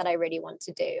self-seeking that I really want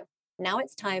to do. Now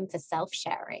it's time for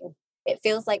self-sharing. It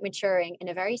feels like maturing in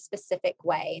a very specific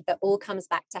way that all comes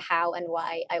back to how and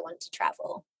why I want to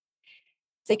travel.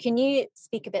 So can you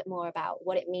speak a bit more about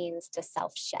what it means to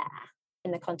self-share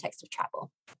in the context of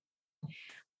travel?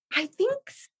 I think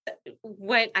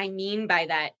what I mean by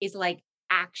that is like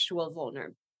actual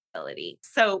vulnerability.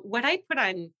 So what I put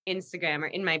on Instagram or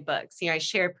in my books, I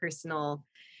share personal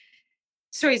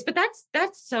stories, but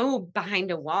that's so behind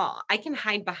a wall. I can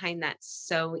hide behind that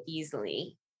so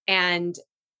easily. And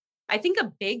I think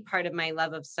a big part of my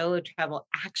love of solo travel,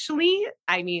 actually,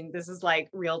 this is like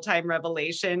real-time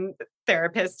revelation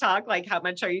therapist talk, like, how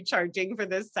much are you charging for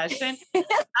this session?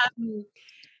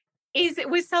 Is it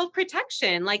was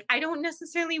self-protection. Like, I don't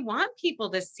necessarily want people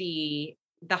to see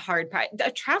the hard part.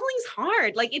 Traveling's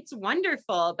hard. Like, it's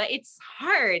wonderful, but it's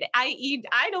hard. I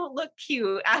don't look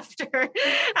cute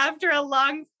after a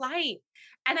long flight.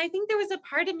 And I think there was a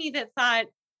part of me that thought,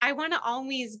 I want to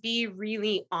always be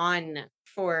really on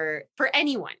for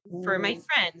anyone, for my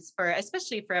friends,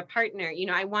 especially for a partner.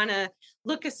 I want to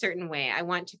look a certain way. I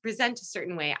want to present a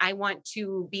certain way. I want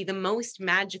to be the most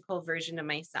magical version of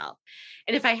myself.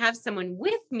 And if I have someone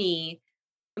with me,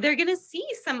 they're going to see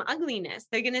some ugliness.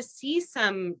 They're going to see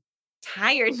some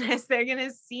tiredness. They're going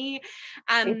to see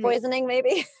food poisoning,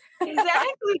 maybe.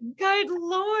 Exactly. Good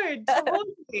Lord.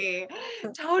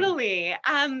 Totally.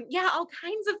 All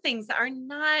kinds of things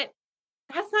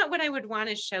that's not what I would want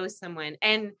to show someone.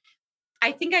 And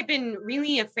I think I've been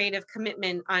really afraid of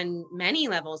commitment on many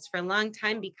levels for a long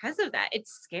time because of that.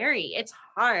 It's scary. It's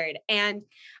hard. And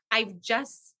I've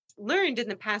just learned in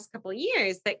the past couple of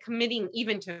years that committing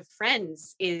even to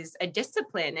friends is a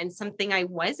discipline and something I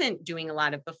wasn't doing a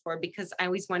lot of before, because I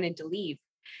always wanted to leave.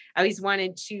 I always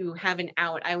wanted to have an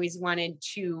out. I always wanted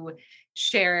to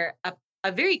share a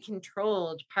a very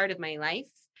controlled part of my life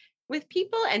with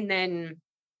people and then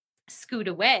scoot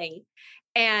away.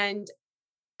 And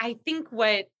I think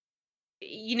what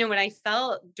I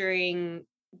felt during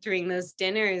those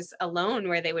dinners alone,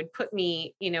 where they would put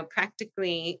me,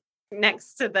 practically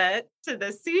next to the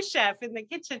sous chef in the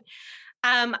kitchen,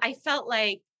 I felt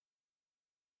like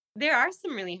there are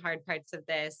some really hard parts of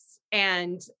this,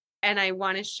 and I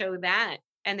want to show that.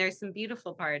 And there's some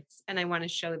beautiful parts, and I want to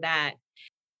show that.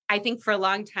 I think for a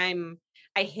long time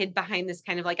I hid behind this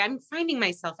kind of like, I'm finding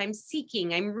myself, I'm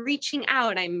seeking, I'm reaching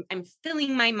out, I'm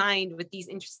filling my mind with these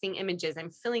interesting images.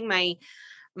 I'm filling my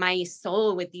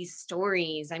soul with these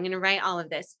stories. I'm going to write all of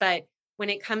this. But when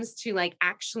it comes to like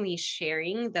actually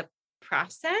sharing the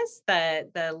process,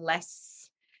 the less,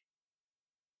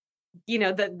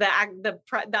 the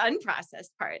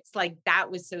unprocessed parts, like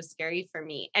that was so scary for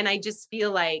me. And I just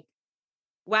feel like,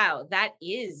 wow, that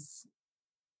is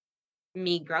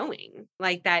me growing.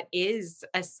 Like that is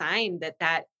a sign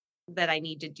that I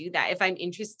need to do that. If I'm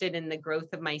interested in the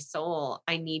growth of my soul,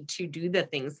 I need to do the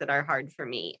things that are hard for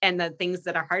me. And the things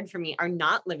that are hard for me are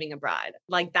not living abroad.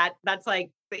 Like that's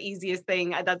like the easiest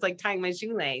thing. That's like tying my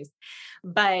shoelace.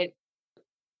 But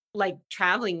like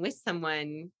traveling with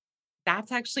someone,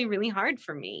 that's actually really hard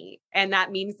for me. And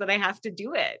that means that I have to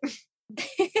do it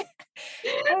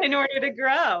in order to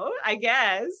grow, I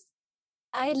guess.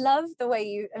 I love the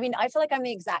way I feel like I'm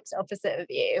the exact opposite of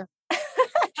you.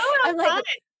 Oh, I'm like, fun.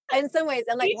 in some ways,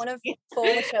 I'm like one of 4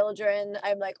 children.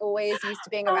 I'm like always used to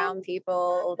being around people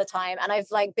all the time. And I've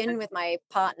like been with my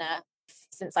partner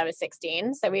since I was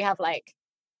 16. So we have like,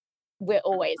 we're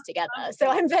always together. So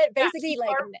I'm basically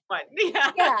like,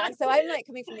 yeah. So I'm like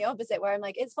coming from the opposite where I'm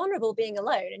like, it's vulnerable being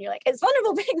alone. And you're like, it's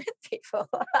vulnerable being with people.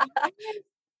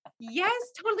 Yes,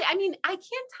 totally. I mean, I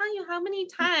can't tell you how many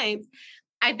times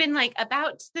I've been like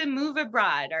about to move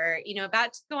abroad or,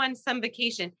 about to go on some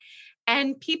vacation.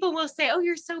 And people will say, oh,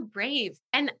 you're so brave.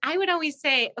 And I would always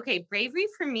say, okay, bravery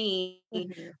for me,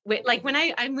 like when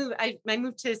I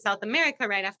moved to South America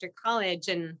right after college,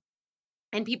 and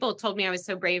people told me I was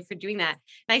so brave for doing that.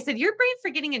 And I said, you're brave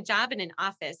for getting a job in an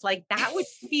office. Like that would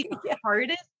be the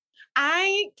hardest.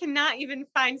 I cannot even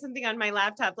find something on my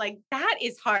laptop. Like that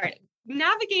is hard.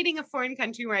 Navigating a foreign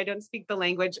country where I don't speak the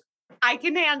language, I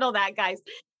can handle that, guys.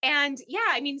 And yeah,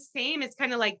 I mean, same. It's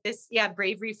kind of like this. Yeah,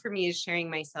 bravery for me is sharing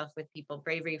myself with people.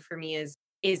 Bravery for me is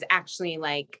actually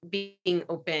like being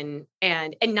open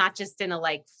and not just in a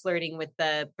like flirting with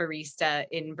the barista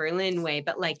in Berlin way,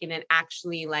 but like in an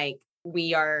actually like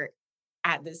we are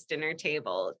at this dinner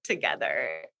table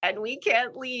together and we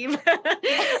can't leave. That's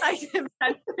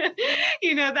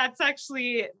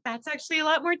actually a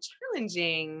lot more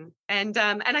challenging. And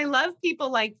I love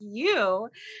people like you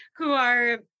who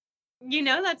are,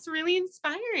 that's really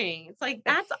inspiring. It's like,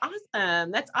 that's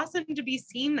awesome. That's awesome to be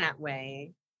seen that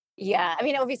way. Yeah. I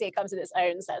mean, obviously it comes with its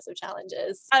own sets of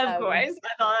challenges. Of course,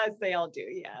 as they all do.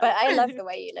 Yeah. But I love the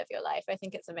way you live your life. I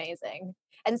think it's amazing.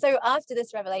 And so after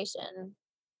this revelation,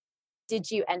 did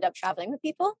you end up traveling with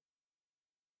people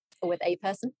or with a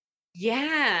person?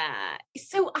 Yeah.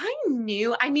 So I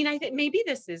knew, I mean, I think maybe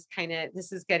this is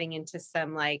getting into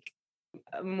some like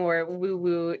more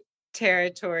woo-woo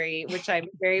territory, which I'm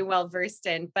very well versed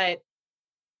in, but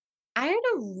I had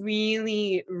a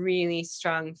really, really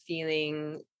strong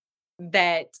feeling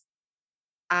that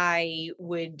I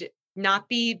would not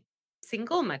be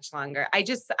single much longer. I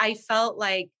felt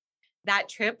like that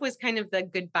trip was kind of the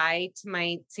goodbye to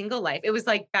my single life. It was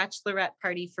like bachelorette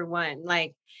party for one.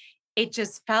 Like it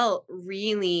just felt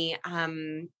really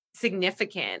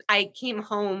significant. I came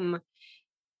home,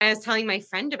 I was telling my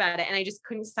friend about it and I just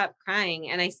couldn't stop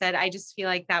crying. And I said, I just feel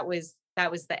like that was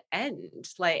the end.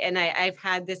 Like, and I've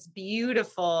had this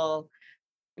beautiful,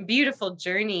 beautiful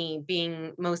journey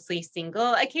being mostly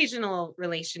single, occasional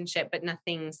relationship, but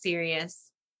nothing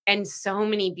serious. And so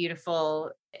many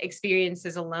beautiful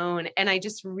experiences alone. And I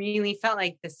just really felt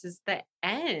like this is the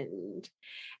end.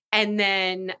 And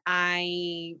then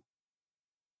I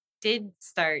did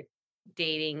start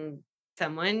dating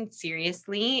someone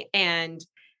seriously. And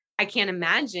I can't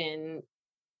imagine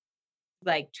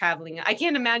like traveling. I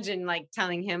can't imagine like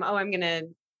telling him, oh, I'm going to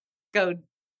go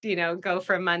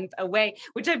for a month away,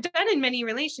 which I've done in many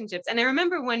relationships. And I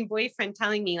remember one boyfriend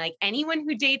telling me like, anyone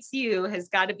who dates you has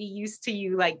got to be used to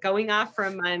you like going off for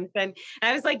a month. And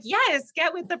I was like, yes,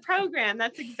 get with the program.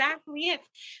 That's exactly it.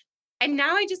 And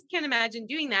now I just can't imagine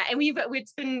doing that. And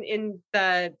it's been in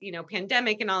the,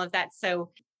 pandemic and all of that.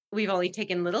 So we've only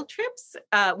taken little trips,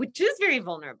 which is very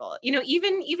vulnerable.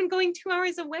 Even going 2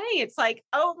 hours away, it's like,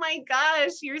 oh my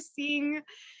gosh, you're seeing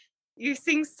you're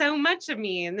seeing so much of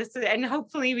me, and and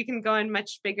hopefully we can go on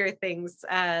much bigger things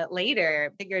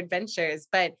later, bigger adventures.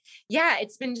 But yeah,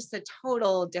 it's been just a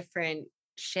total different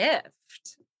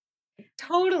shift.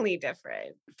 Totally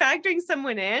different. Factoring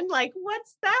someone in, like,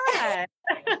 what's that?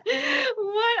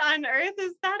 What on earth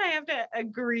is that? I have to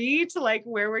agree to like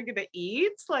where we're gonna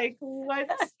eat. Like,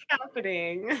 what's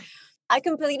happening? I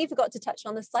completely forgot to touch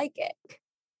on the psychic.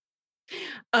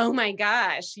 Oh my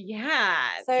gosh. Yeah.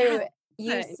 So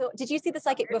Yeah. did you see the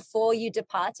psychic before you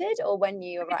departed or when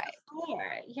you arrived?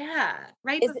 Before. Yeah.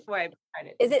 Right Is before I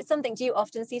started. Is it something, do you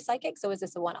often see psychics or is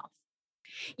this a one-off?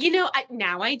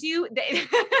 Now I do.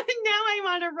 Now I'm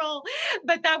on a roll.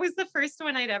 But that was the first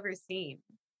one I'd ever seen.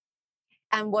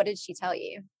 And what did she tell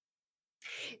you?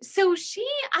 So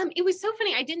it was so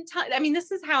funny. I didn't tell, I mean,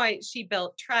 this is how she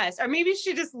built trust, or maybe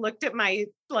she just looked at my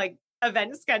like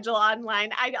event schedule online.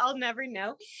 I'll never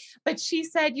know. But she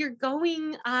said, you're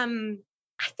going, I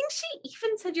think she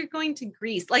even said you're going to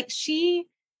Greece. Like she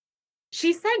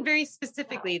said very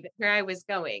specifically that where I was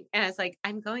going. And I was like,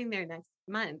 I'm going there next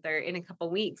month or in a couple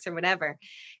weeks or whatever.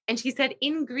 And she said,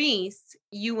 in Greece,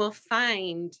 you will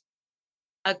find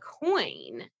a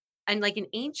coin, and like an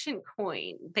ancient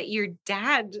coin that your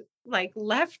dad like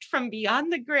left from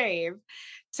beyond the grave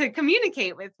to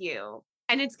communicate with you.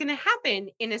 And it's going to happen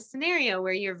in a scenario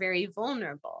where you're very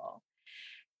vulnerable.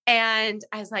 And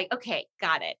I was like, okay,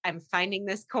 got it. I'm finding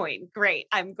this coin. Great.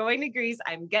 I'm going to Greece.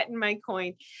 I'm getting my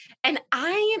coin. And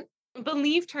I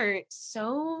believed her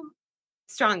so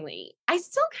strongly. I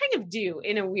still kind of do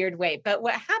in a weird way. But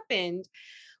what happened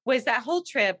was that whole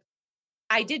trip,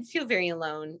 I did feel very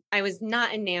alone. I was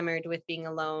not enamored with being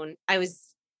alone.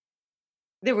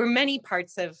 There were many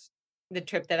parts of the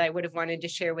trip that I would have wanted to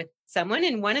share with someone.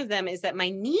 And one of them is that my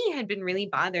knee had been really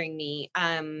bothering me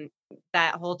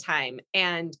that whole time.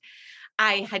 And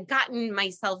I had gotten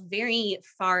myself very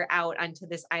far out onto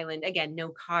this island. Again, no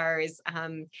cars.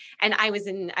 And I was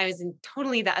in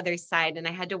totally the other side, and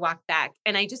I had to walk back.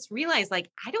 And I just realized, like,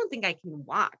 I don't think I can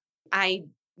walk. I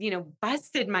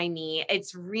busted my knee.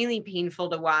 It's really painful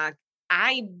to walk.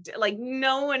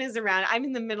 No one is around. I'm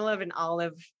in the middle of an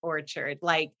olive orchard.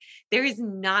 Like, there is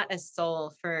not a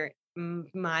soul for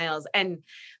miles. And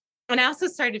I also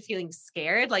started feeling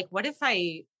scared. Like, what if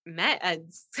I met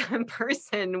some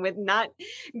person with not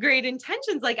great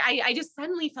intentions? Like, I just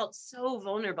suddenly felt so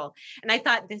vulnerable. And I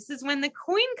thought, this is when the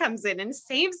coin comes in and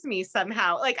saves me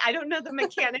somehow. Like, I don't know the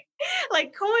mechanic,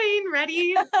 like, coin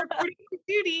ready for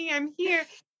duty. I'm here.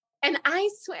 And I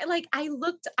swear, like, I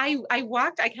walked,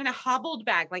 I kind of hobbled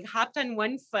back, like hopped on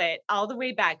one foot all the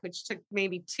way back, which took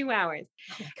maybe 2 hours.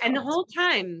 Oh And the whole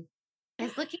time I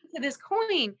was looking for this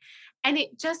coin and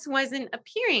it just wasn't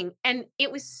appearing. And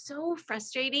it was so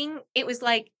frustrating. It was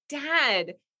like,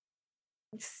 Dad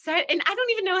said, and I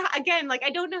don't even know how, again, like,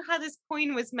 I don't know how this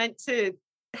coin was meant to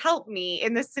help me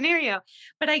in this scenario,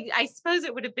 but I suppose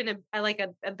it would have been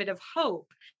a bit of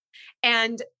hope.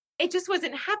 And it just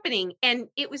wasn't happening. And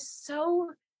it was so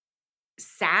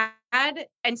sad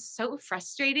and so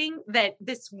frustrating that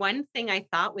this one thing I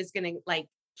thought was going to like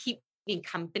keep me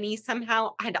company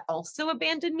somehow had also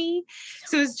abandoned me.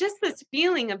 So it was just this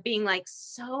feeling of being like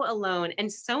so alone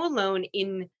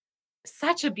in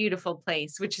such a beautiful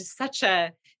place, which is such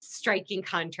a striking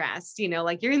contrast,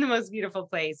 like you're in the most beautiful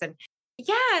place. And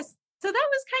yes, so that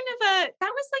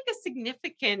was like a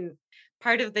significant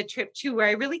part of the trip too, where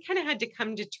I really kind of had to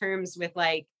come to terms with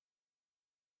like,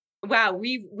 wow,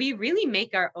 we really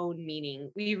make our own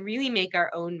meaning. We really make our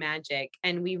own magic,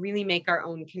 and we really make our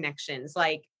own connections.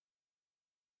 Like,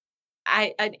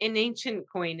 an ancient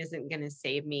coin isn't going to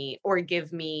save me or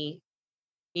give me,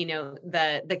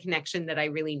 the connection that I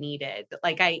really needed.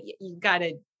 Like,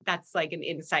 that's like an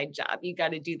inside job. You got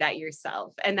to do that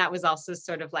yourself. And that was also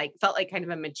sort of like, felt like kind of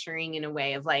a maturing in a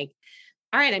way of like,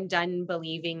 all right, I'm done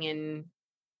believing in,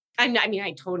 I mean,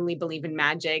 I totally believe in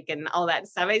magic and all that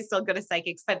stuff. I still go to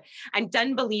psychics, but I'm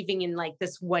done believing in like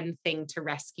this one thing to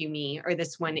rescue me or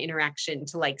this one interaction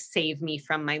to like save me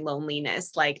from my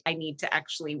loneliness. Like, I need to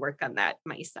actually work on that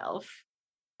myself.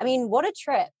 I mean, what a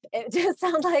trip. It just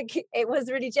sounds like it was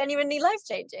really genuinely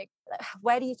life-changing.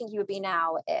 Where do you think you would be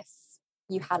now if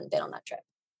you hadn't been on that trip?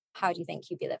 How do you think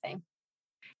you'd be living?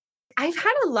 I've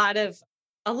had a lot of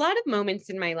moments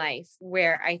in my life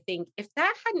where I think, if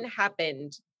that hadn't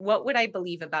happened, what would I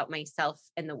believe about myself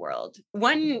and the world?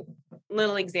 One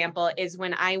little example is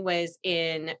when I was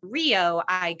in Rio,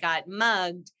 I got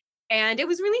mugged and it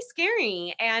was really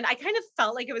scary. And I kind of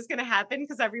felt like it was going to happen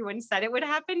because everyone said it would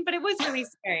happen, but it was really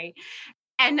scary.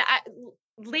 And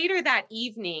later that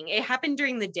evening, it happened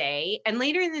during the day. And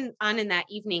later on in that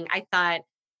evening, I thought,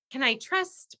 can I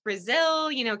trust Brazil?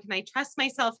 Can I trust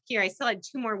myself here? I still had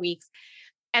 2 more weeks.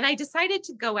 And I decided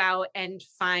to go out and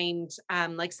find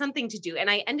like something to do. And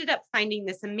I ended up finding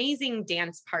this amazing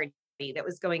dance party that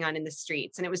was going on in the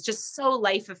streets. And it was just so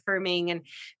life affirming. And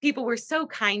people were so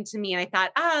kind to me. And I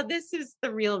thought, this is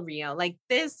the real. Like,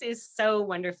 this is so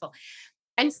wonderful.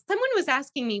 And someone was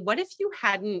asking me, what if you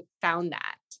hadn't found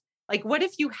that? Like, what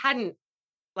if you hadn't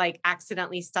like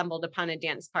accidentally stumbled upon a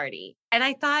dance party? And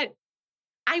I thought,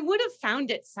 I would have found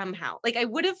it somehow. Like, I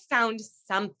would have found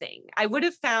something. I would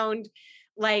have found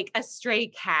like a stray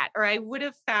cat, or I would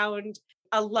have found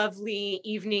a lovely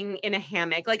evening in a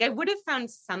hammock. Like, I would have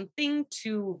found something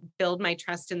to build my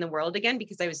trust in the world again,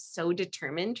 because I was so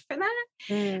determined for that.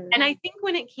 And I think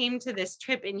when it came to this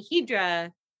trip in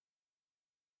Hydra,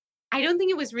 I don't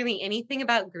think it was really anything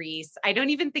about Greece. I don't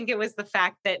even think it was the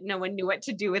fact that no one knew what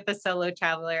to do with a solo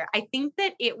traveler. I think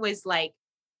that it was like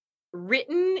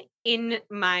written in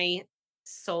my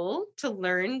soul to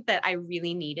learn that I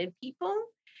really needed people.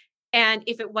 And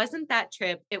if it wasn't that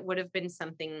trip, it would have been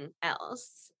something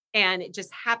else. And it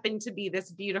just happened to be this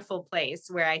beautiful place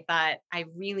where I thought, I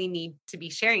really need to be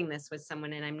sharing this with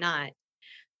someone, and I'm not.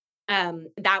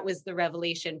 That was the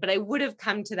revelation. But I would have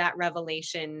come to that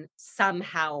revelation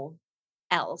somehow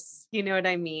else. You know what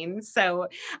I mean? So,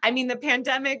 I mean, the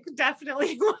pandemic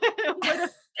definitely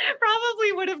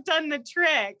probably would have done the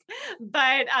trick,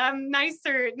 but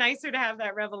nicer to have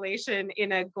that revelation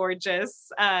in a gorgeous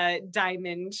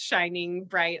diamond shining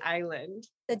bright island.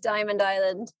 The Diamond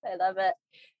Island. I love it.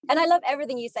 And I love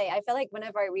everything you say. I feel like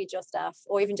whenever I read your stuff,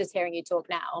 or even just hearing you talk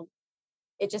now,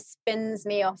 it just spins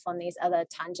me off on these other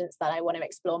tangents that I want to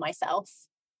explore myself.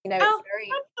 It's very,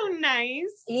 that's so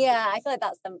nice. Yeah, I feel like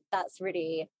that's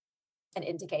really an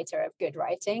indicator of good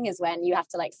writing, is when you have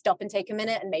to like stop and take a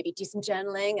minute and maybe do some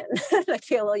journaling and like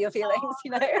feel all your feelings.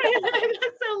 That's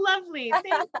so lovely.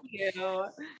 Thank you.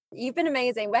 You've been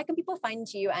amazing. Where can people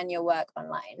find you and your work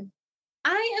online?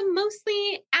 I am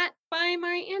mostly at by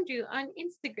Mari Andrew on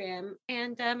Instagram,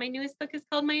 and my newest book is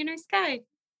called My Inner Sky.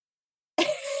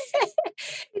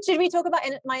 Should we talk about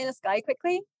My Inner Sky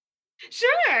quickly?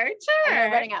 Sure.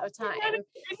 We're running out of time.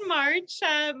 In March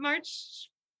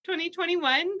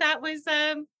 2021. That was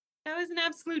an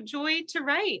absolute joy to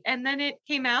write. And then it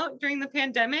came out during the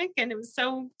pandemic, and it was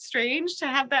so strange to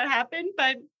have that happen.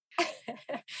 But yeah,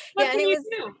 and it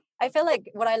was. I feel like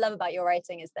what I love about your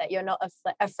writing is that you're not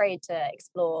afraid to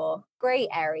explore gray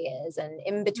areas and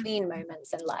in between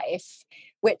moments in life,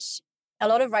 which a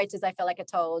lot of writers I feel like are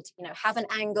told, have an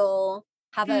angle,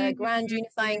 have a grand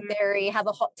unifying theory, have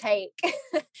a hot take.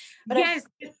 But yes,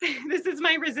 this is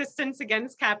my resistance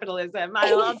against capitalism.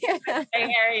 I love the gray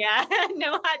area.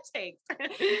 No hot takes.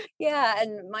 Yeah,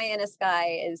 and My Inner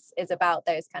Sky is about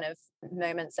those kind of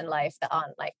moments in life that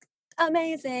aren't like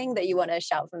amazing, that you want to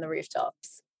shout from the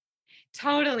rooftops.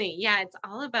 Totally. Yeah. It's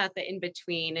all about the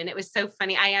in-between. And it was so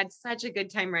funny. I had such a good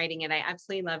time writing it. I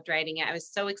absolutely loved writing it. I was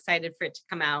so excited for it to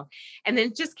come out. And then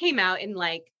it just came out in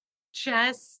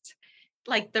just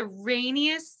the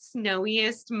rainiest,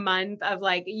 snowiest month of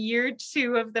year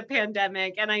 2 of the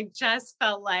pandemic. And I just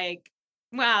felt like,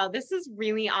 wow, this is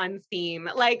really on theme.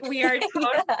 We are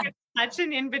totally such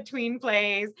an in-between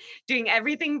place, doing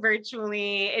everything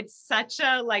virtually. It's such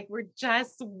a, we're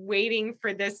just waiting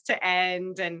for this to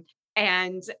end.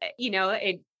 And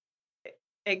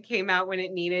it came out when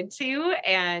it needed to.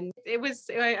 And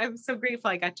I'm so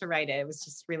grateful I got to write it. It was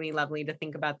just really lovely to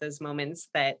think about those moments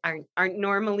that aren't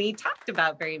normally talked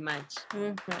about very much.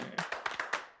 Mm-hmm.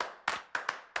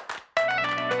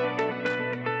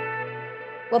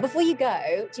 Well, before you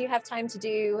go, do you have time to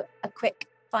do a quick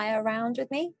fire round with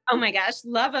me? Oh my gosh,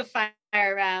 love a fire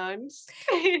round.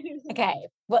 Okay.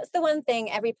 What's the one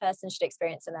thing every person should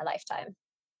experience in their lifetime?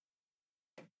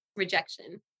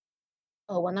 Rejection.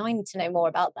 Oh, well, now I need to know more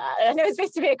about that. I know it's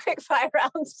supposed to be a quick fire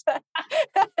round.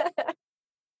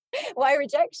 Why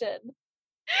rejection?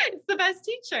 It's the best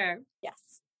teacher.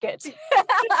 Yes, good.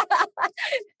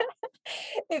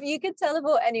 If you could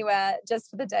teleport anywhere just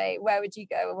for the day, where would you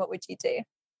go and what would you do?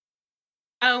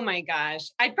 Oh my gosh.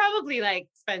 I'd probably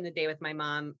spend the day with my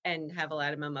mom and have a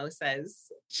lot of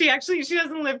mimosas. She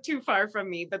doesn't live too far from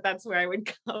me, but that's where I would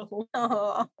go.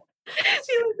 Oh.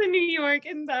 She lives in New York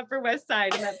in the Upper West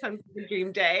Side, and that sounds like a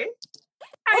dream day.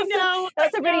 I know.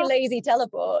 That's a pretty lazy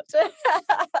teleport.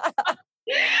 I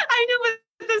know,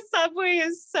 but the subway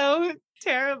is so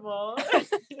terrible.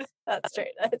 That's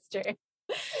true.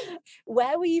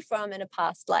 Where were you from in a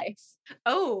past life?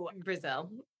 Oh, Brazil.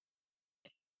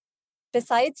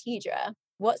 Besides Hydra,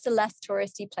 what's a less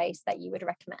touristy place that you would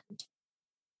recommend?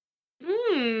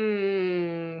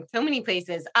 So many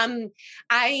places. I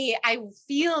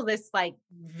feel this like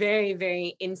very,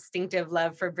 very instinctive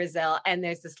love for Brazil. And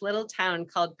there's this little town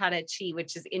called Paraty,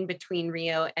 which is in between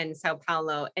Rio and Sao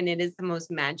Paulo. And it is the most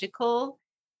magical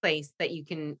place that you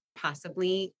can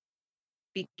possibly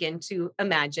begin to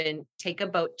imagine. Take a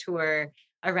boat tour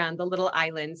around the little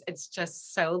islands. It's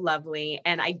just so lovely.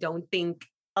 And I don't think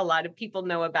a lot of people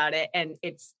know about it. And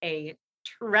it's a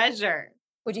treasure.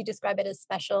 Would you describe it as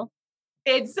special?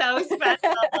 It's so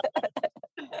special.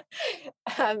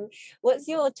 What's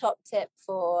your top tip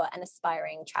for an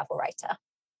aspiring travel writer?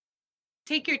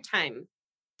 Take your time.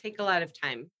 Take a lot of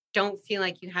time. Don't feel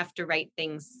like you have to write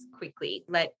things quickly.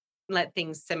 Let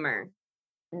things simmer.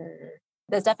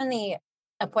 There's definitely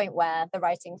a point where the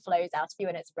writing flows out of you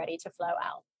and it's ready to flow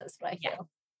out. That's what I feel.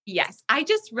 Yes. I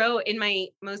just wrote in my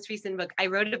most recent book, I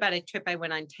wrote about a trip I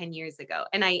went on 10 years ago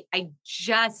and I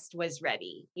just was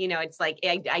ready. It's like,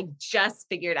 I just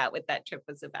figured out what that trip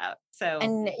was about. So,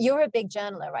 and you're a big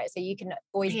journaler, right? So you can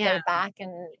always go back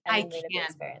and I relive the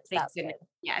experience. That's good.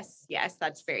 Yes.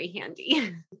 That's very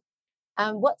handy.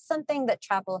 What's something that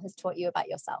travel has taught you about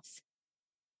yourself?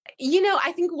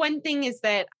 I think one thing is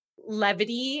that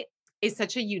levity is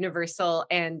such a universal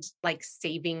and like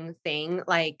saving thing.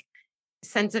 Like,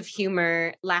 sense of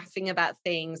humor, laughing about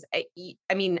things. I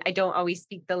mean, I don't always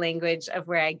speak the language of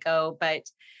where I go, but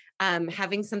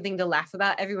having something to laugh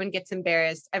about, everyone gets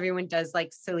embarrassed. Everyone does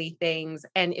like silly things.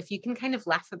 And if you can kind of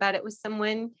laugh about it with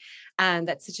someone,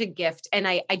 that's such a gift. And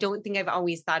I don't think I've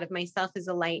always thought of myself as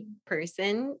a light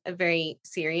person, a very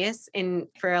serious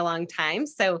for a long time.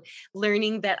 So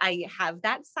learning that I have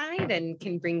that side and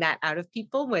can bring that out of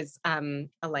people was a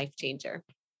life changer.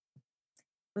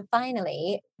 And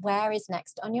finally, where is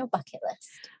next on your bucket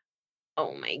list?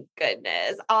 Oh my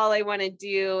goodness. All I want to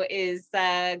do is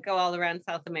go all around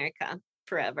South America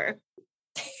forever.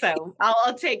 So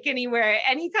I'll take anywhere,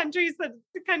 any country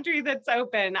that's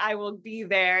open. I will be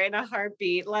there in a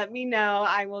heartbeat. Let me know.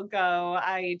 I will go.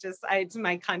 It's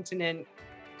my continent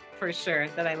for sure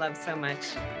that I love so much.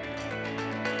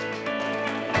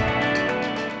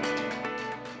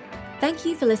 Thank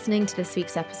you for listening to this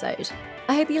week's episode.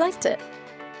 I hope you liked it.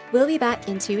 We'll be back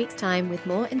in 2 weeks' time with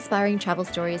more inspiring travel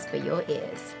stories for your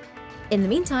ears. In the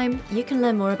meantime, you can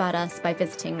learn more about us by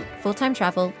visiting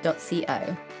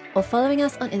fulltimetravel.co or following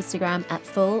us on Instagram at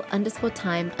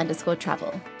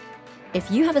full_time_travel.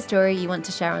 If you have a story you want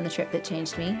to share on the trip that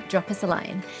changed me, drop us a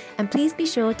line. And please be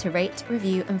sure to rate,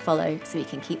 review, and follow so we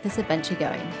can keep this adventure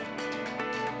going.